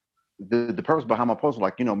 the purpose behind my post was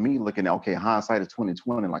like, me looking at, okay, hindsight is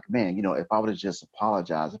 2020, like, man, if I would have just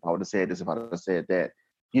apologized, if I would have said this, if I would have said that,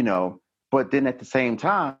 but then at the same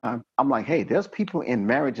time, I'm like, hey, there's people in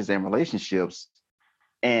marriages and relationships,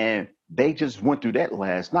 and they just went through that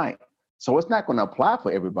last night. So it's not going to apply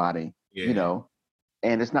for everybody, and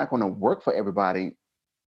it's not going to work for everybody.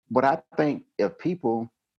 But I think if people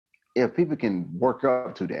can work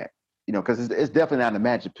up to that, because it's definitely not a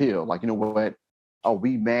magic pill. Like, you know what? Oh,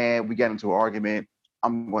 we mad. We got into an argument.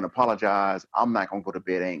 I'm going to apologize. I'm not going to go to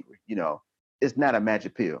bed angry. It's not a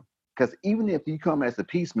magic pill. Because even if you come as a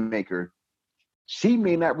peacemaker, she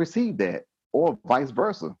may not receive that, or vice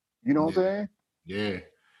versa. You know what I'm saying? Yeah.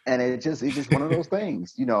 And it's just one of those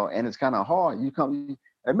things, and it's kind of hard.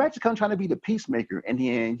 Imagine come trying to be the peacemaker, and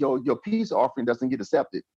then your peace offering doesn't get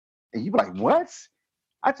accepted. And you be like, what?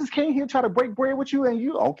 I just came here try to break bread with you, and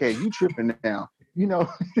you tripping now, or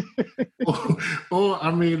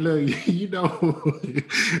I mean, look,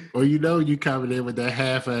 or you coming in with that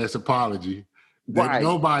half-ass apology that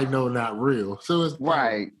nobody know not real. So it's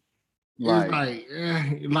right.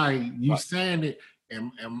 It's like you saying it,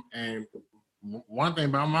 and one thing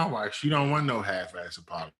about my wife, she don't want no half-ass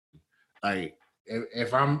apology. Like,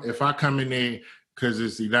 if I come in there because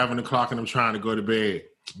it's 11 o'clock and I'm trying to go to bed,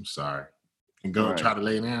 I'm sorry, and go try to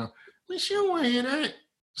lay down. I mean, she don't want to hear that.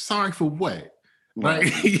 Sorry for what? Right.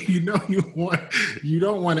 Like, you don't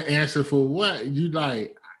want to answer for what? You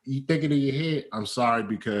thinking in your head, I'm sorry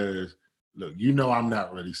because, look, I'm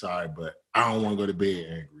not really sorry, but I don't want to go to bed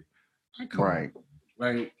angry. Like, come on.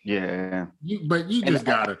 Like, yeah. You just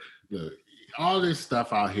gotta look. All this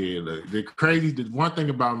stuff out here, look, the one thing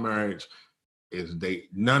about marriage is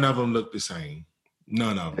none of them look the same.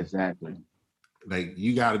 None of them. Exactly. Like,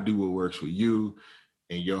 you got to do what works for you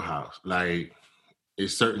and your house. Like,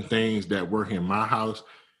 it's certain things that work in my house,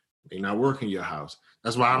 they not work in your house.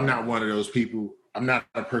 That's why I'm not one of those people. I'm not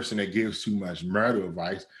a person that gives too much marital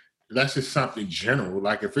advice. That's just something general.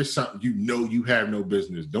 Like, if it's something you have no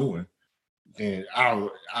business doing, then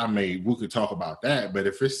we could talk about that. But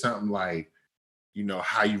if it's something like,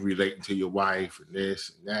 how you relate to your wife and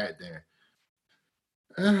this and that,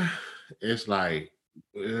 then it's like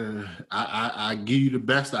I give you the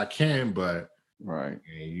best I can, but Right.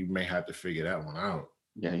 you may have to figure that one out.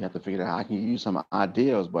 Yeah, you have to figure out how can you use some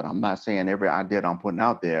ideas, but I'm not saying every idea that I'm putting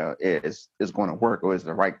out there is going to work or is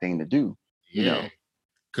the right thing to do. You Yeah, know,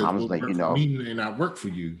 because I'm just what like, work for me may not work for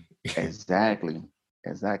you. exactly,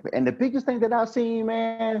 exactly. And the biggest thing that I've seen,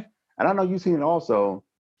 man, and I know you've seen it also,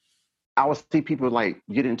 I would see people like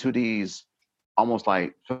get into these almost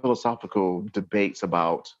like philosophical debates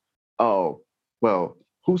about, oh, well,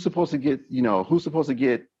 who's supposed to get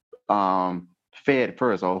fed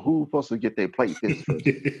first, or who's supposed to get their plate fixed first,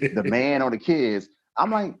 the man or the kids?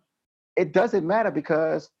 I'm like, it doesn't matter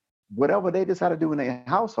because whatever they decide to do in their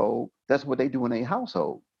household, that's what they do in their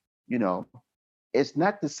household. You know, it's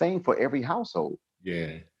not the same for every household.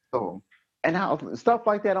 Yeah. So, and how stuff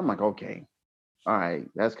like that, I'm like, okay, all right,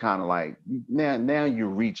 that's kind of like now you're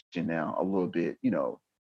reaching now a little bit,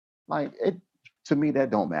 like it to me that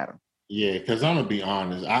don't matter. Yeah, because I'm gonna be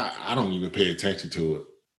honest, I don't even pay attention to it.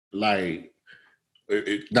 Like,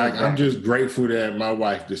 like I'm Exactly. just grateful that my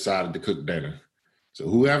wife decided to cook dinner. So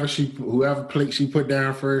whoever plate she put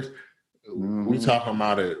down first, we Hmm. talking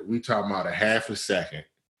about it. We talking about a half a second.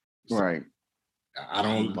 So Right. I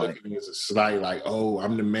don't look Like, at it as a slight like, oh,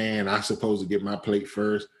 I'm the man. I'm supposed to get my plate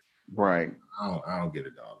first. right. I don't get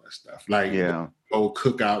it all that stuff. Like the Yeah. whole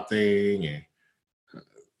cookout thing and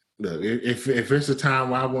look, if it's a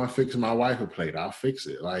time where I want to fix my wife a plate, I'll fix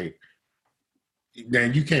it. Like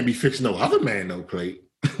then you can't be fixing no other man no plate.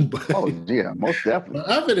 but Oh yeah, most definitely. but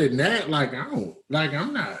other than that, like I don't like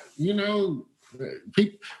I'm not,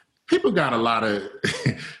 people people got a lot of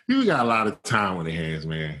people got a lot of time on their hands,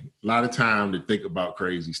 man. A lot of time to think about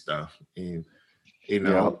crazy stuff. And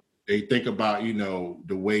Yeah. they think about,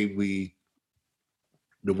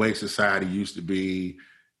 the way society used to be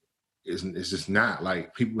is just not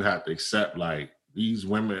like people have to accept like these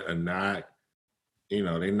women are not, they're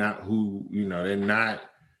not they're not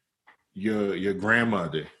your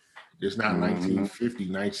grandmother. It's not Hmm. 1950,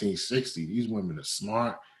 1960. These women are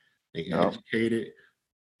smart, they Yep. educated,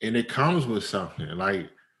 and it comes with something. Like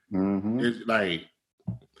Hmm. it's like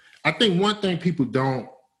I think one thing people don't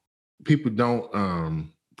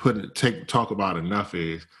talk about enough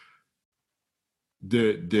is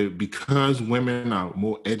the because women are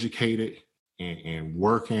more educated and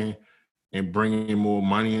working and bringing more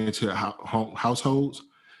money into households.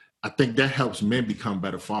 I think that helps men become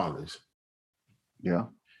better fathers. Yeah.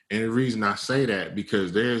 And the reason I say that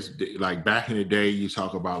because there's like back in the day, you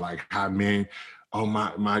talk about like how men, oh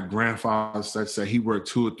my grandfather said he worked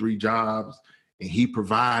 2 or 3 jobs and he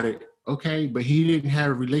provided. Okay, but he didn't have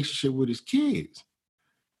a relationship with his kids.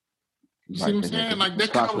 You see Right. what I'm The saying? Like that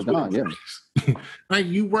responsible comes with a done. Yeah. price. Like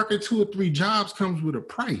you working 2 or 3 jobs comes with a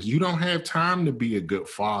price. You don't have time to be a good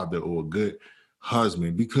father or a good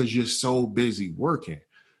husband because you're so busy working.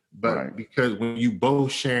 Right. But because when you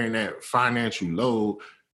both sharing that financial load,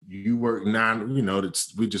 you work nine,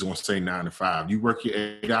 we just want to say 9 to 5. You work your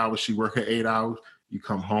 8 hours, she work her 8 hours, you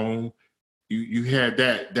come home, you had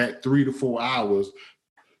that 3 to 4 hours,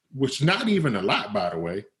 which not even a lot, by the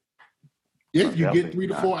way. No, If you get definitely three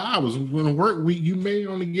to not. four hours, when a work week, you may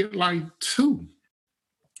only get like 2.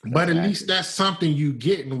 But at least Exactly. that's something you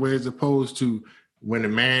getting, where as opposed to when a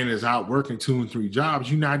man is out working 2 and 3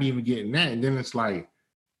 jobs, you're not even getting that. And then it's like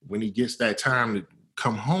when he gets that time to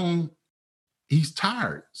come home, he's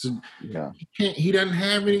tired. So Yeah. he doesn't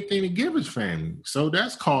have anything to give his family. So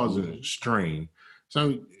that's causing Mhm. strain.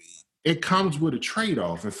 So it comes with a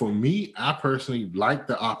trade-off. And for me, I personally like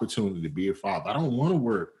the opportunity to be a father. I don't want to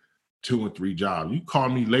work 2 and 3 jobs. You call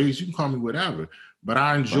me lazy, you can call me whatever. But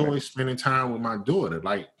I Right. enjoy spending time with my daughter.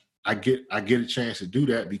 Like I get a chance to do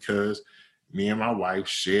that because me and my wife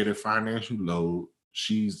share the financial load.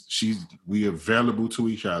 We available to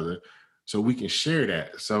each other, so we can share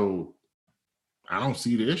that. So I don't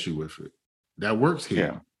see the issue with it. That works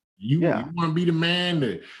here. Yeah. You Yeah. want to be the man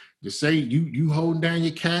to say you holding down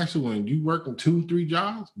your castle and you working 2 3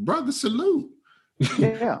 jobs, brother. Salute.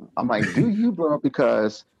 Yeah. I'm like, do you, bro?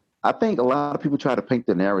 Because I think a lot of people try to paint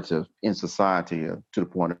the narrative in society to the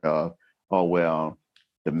point of, oh, well,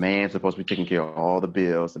 the man's supposed to be taking care of all the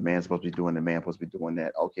bills. The man's supposed to be doing, the man's supposed to be doing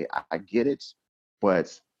that. Okay, I get it.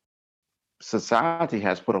 But society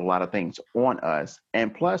has put a lot of things on us.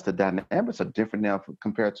 And plus, the dynamics are different now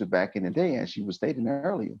compared to back in the day. As she was stating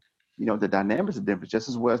earlier, the dynamics are different just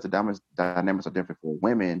as well as the dynamics are different for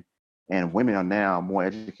women. And women are now more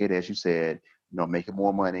educated, as you said, making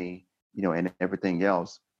more money, and everything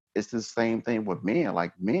else. It's the same thing with men.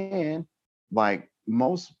 Like men, like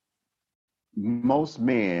most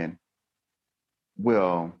men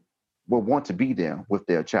will want to be there with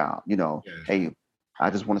their child. Yeah. Hey, I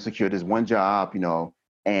just want to secure this one job,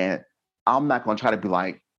 and I'm not going to try to be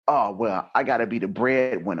like, oh, well, I got to be the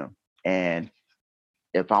breadwinner. And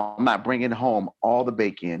if I'm not bringing home all the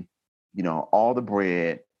bacon, all the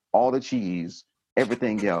bread, all the cheese,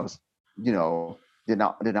 everything else, then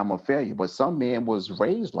I'm a failure. But some men was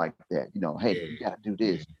raised like that. Hey, Yeah. you got to do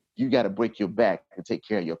Yeah. this. You got to break your back and take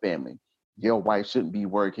care of your family. Your wife shouldn't be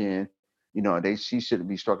working. She shouldn't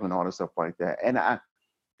be struggling, all this stuff like that. And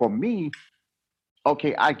for me,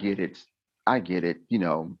 okay, I get it. I get it.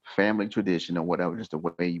 Family tradition or whatever, just the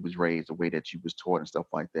way you was raised, the way that you was taught and stuff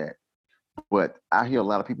like that. But I hear a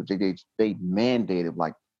lot of people they mandated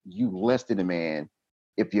like you less than a man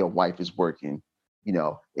if your wife is working.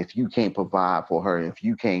 If you can't provide for her, if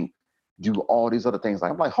you can't do all these other things,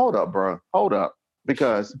 I'm like, hold up, bro, hold up,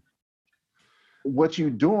 because what you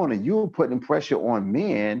doing and you're putting pressure on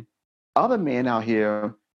men, other men out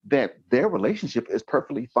here that their relationship is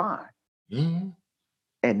perfectly fine, Mm-hmm.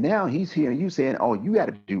 and now he's hearing you saying, "Oh, you got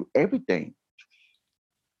to do everything."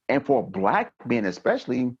 And for black men,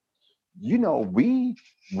 especially, we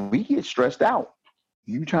get stressed out.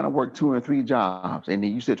 You trying to work 2 and 3 jobs, and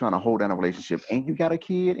then you still trying to hold down a relationship, and you got a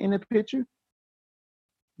kid in the picture.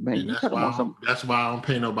 Man, And you talking about some that's why I don't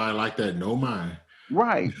pay nobody like that no mind.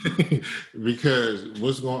 right, Because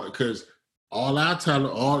because all I tell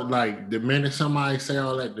all like the minute somebody say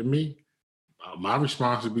all that to me, my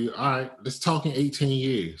response would be, all right, let's talk in 18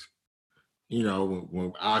 years.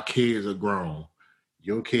 When our kids are grown,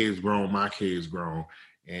 your kids grown, my kids grown,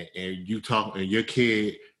 and you talk and your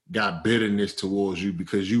kid got bitterness towards you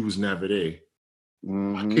because you was never there.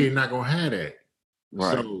 My hmm kid not gonna have that.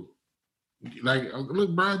 right, So like,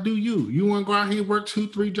 look, bro, do you? You want to go out here and work 2,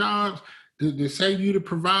 3 jobs to say you the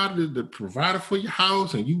provider for your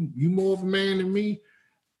house, and you more of a man than me,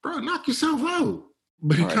 bro? Knock yourself out.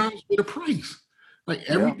 But it right, comes with a price. Like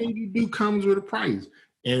yeah, everything you do comes with a price.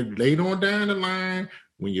 And later on down the line,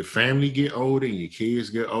 when your family get older and your kids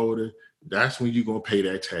get older, that's when you're gonna pay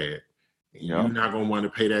that tab. And yeah, you're not gonna want to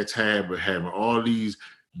pay that tab, but having all these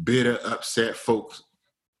bitter, upset folks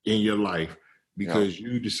in your life yeah, because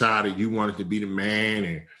you decided you wanted to be the man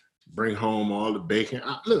and bring home all the bacon.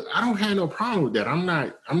 Look, I don't have no problem with that. I'm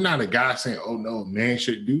not a guy saying, "Oh no, man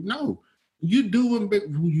should do." No, you do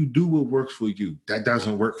what works for you. That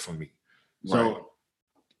doesn't work for me. right, So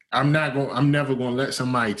I'm never gonna let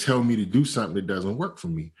somebody tell me to do something that doesn't work for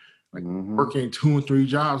me. Like hmm working 2 and 3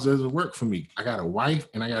 jobs doesn't work for me. I got a wife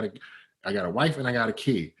and I got a wife and I got a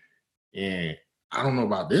kid. And I don't know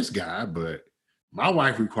about this guy, but my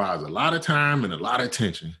wife requires a lot of time and a lot of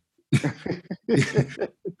attention.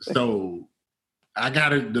 So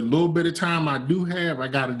the little bit of time I do have, I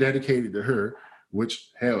got to dedicate it to her, which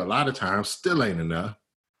hell, a lot of times still ain't enough.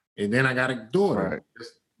 And then I got a daughter right,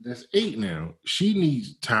 that's 8 now. She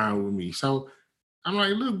needs time with me. So I'm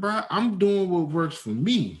like, look, bro, I'm doing what works for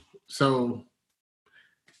me. So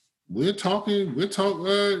we'll talk in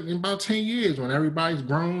about 10 years when everybody's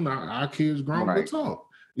grown, our kids grown, we'll right, talk.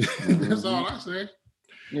 That's hmm all I say.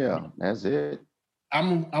 yeah, that's it.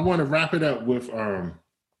 I want to wrap it up with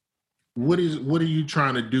what are you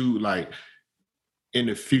trying to do like in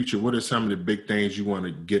the future? What are some of the big things you want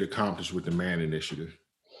to get accomplished with the Man Initiative?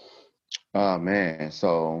 Oh man,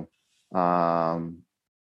 um,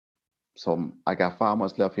 so I got 5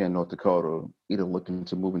 months left here in North Dakota, either looking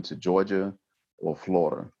to move into Georgia or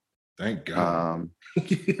Florida. Thank God. Um,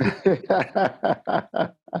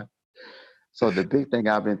 so the big thing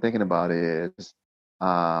I've been thinking about is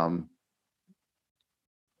um,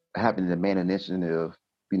 having the Man Initiative,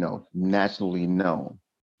 nationally known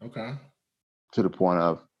Okay. to the point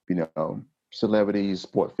of, celebrities,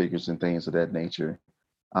 sport figures, and things of that nature.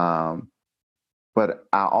 Um, but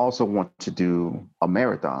I also want to do a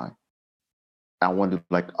marathon. I want to do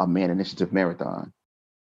like a Man Initiative marathon.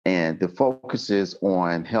 And the focus is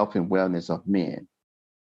on health and wellness of men.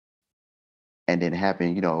 And then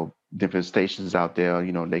having, different stations out there,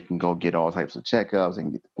 they can go get all types of checkups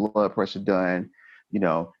and get the blood pressure done,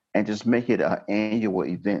 and just make it an annual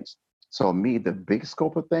event. So me, the big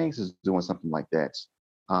scope of things is doing something like that.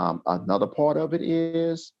 Another part of it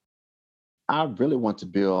is I really want to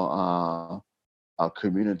build a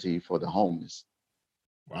community for the homeless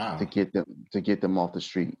to Wow. get them off the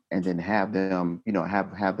street, and then have them,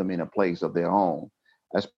 have them in a place of their own,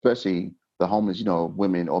 especially the homeless,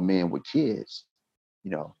 women or men with kids.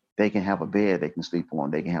 They can have a bed they can sleep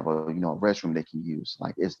on. They can have a restroom they can use.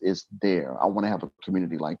 Like it's there. I want to have a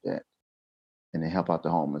community like that, and then help out the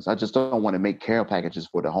homeless. I just don't want to make care packages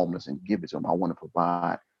for the homeless and give it to them. I want to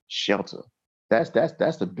provide shelter. That's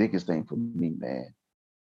the biggest thing for me, man.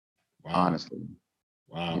 Wow. Honestly.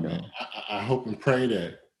 Wow, You man. know. I hope and pray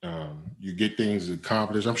that you get things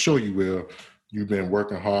accomplished. I'm sure you will. You've been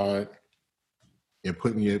working hard and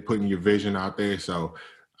putting your vision out there. So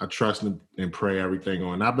I trust and pray everything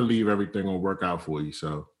on. I believe everything will work out for you.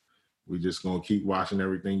 So we're just gonna keep watching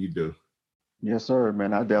everything you do. Yes, sir,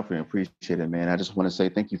 man. I definitely appreciate it, man. I just want to say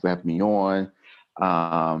thank you for having me on.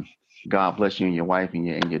 Um, God bless you and your wife and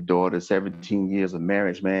your daughter. 17 years of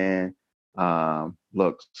marriage, man.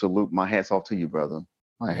 Look, salute. My hats off to you, brother.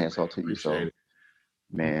 My Hey, hats man, off to you. appreciate So, it.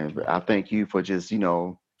 man, I thank you for just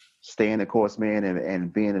staying the course, man,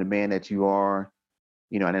 and being the man that you are.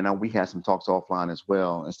 And I know we had some talks offline as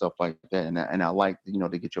well and stuff like that. And I like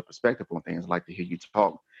to get your perspective on things. I like to hear you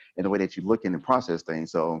talk in the way that you look in and process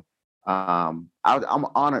things. So I'm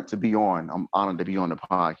honored to be on. I'm honored to be on the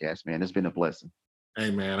podcast, man. It's been a blessing. Hey,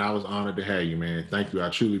 man, I was honored to have you, man. Thank you. I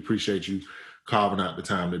truly appreciate you carving out the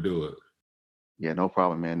time to do it. Yeah, no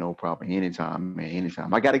problem, man. No problem. Anytime, man.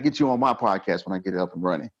 Anytime. I got to get you on my podcast when I get it up and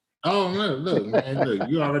running. Oh, look, man, look,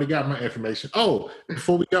 you already got my information. Oh,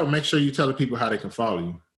 before we go, make sure you tell the people how they can follow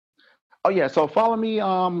you. Oh yeah, so follow me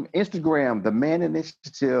Instagram, The Man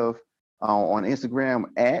Initiative, on Instagram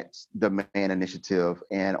at The Man Initiative,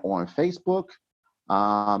 and on Facebook,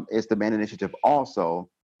 it's The Man Initiative also.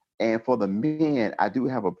 And for the men, I do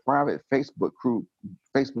have a private Facebook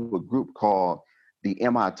group called the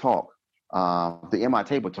MI Talk, the MI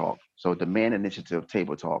Table Talk. So the Man Initiative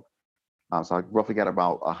Table Talk. So I roughly got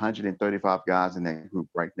about 135 guys in that group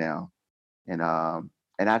right now. And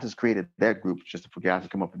I just created that group just for guys to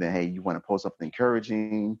come up and then, hey, you want to post something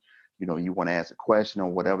encouraging, you want to ask a question or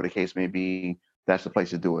whatever the case may be, that's the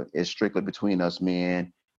place to do it. It's strictly between us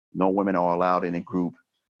men. No women are allowed in a group.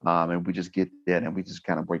 And we just get that and we just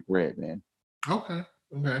kind of break bread, man. Okay.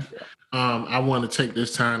 I want to take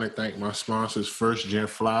this time to thank my sponsors, First Gen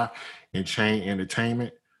Fly and Chain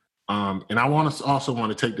Entertainment. And I also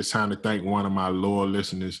want to take this time to thank one of my loyal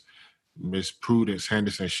listeners, Miss Prudence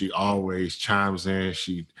Henderson. She always chimes in.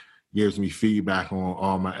 She gives me feedback on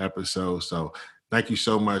all my episodes. So thank you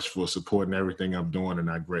so much for supporting everything I'm doing, and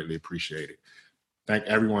I greatly appreciate it. Thank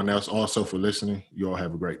everyone else also for listening. You all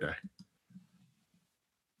have a great day.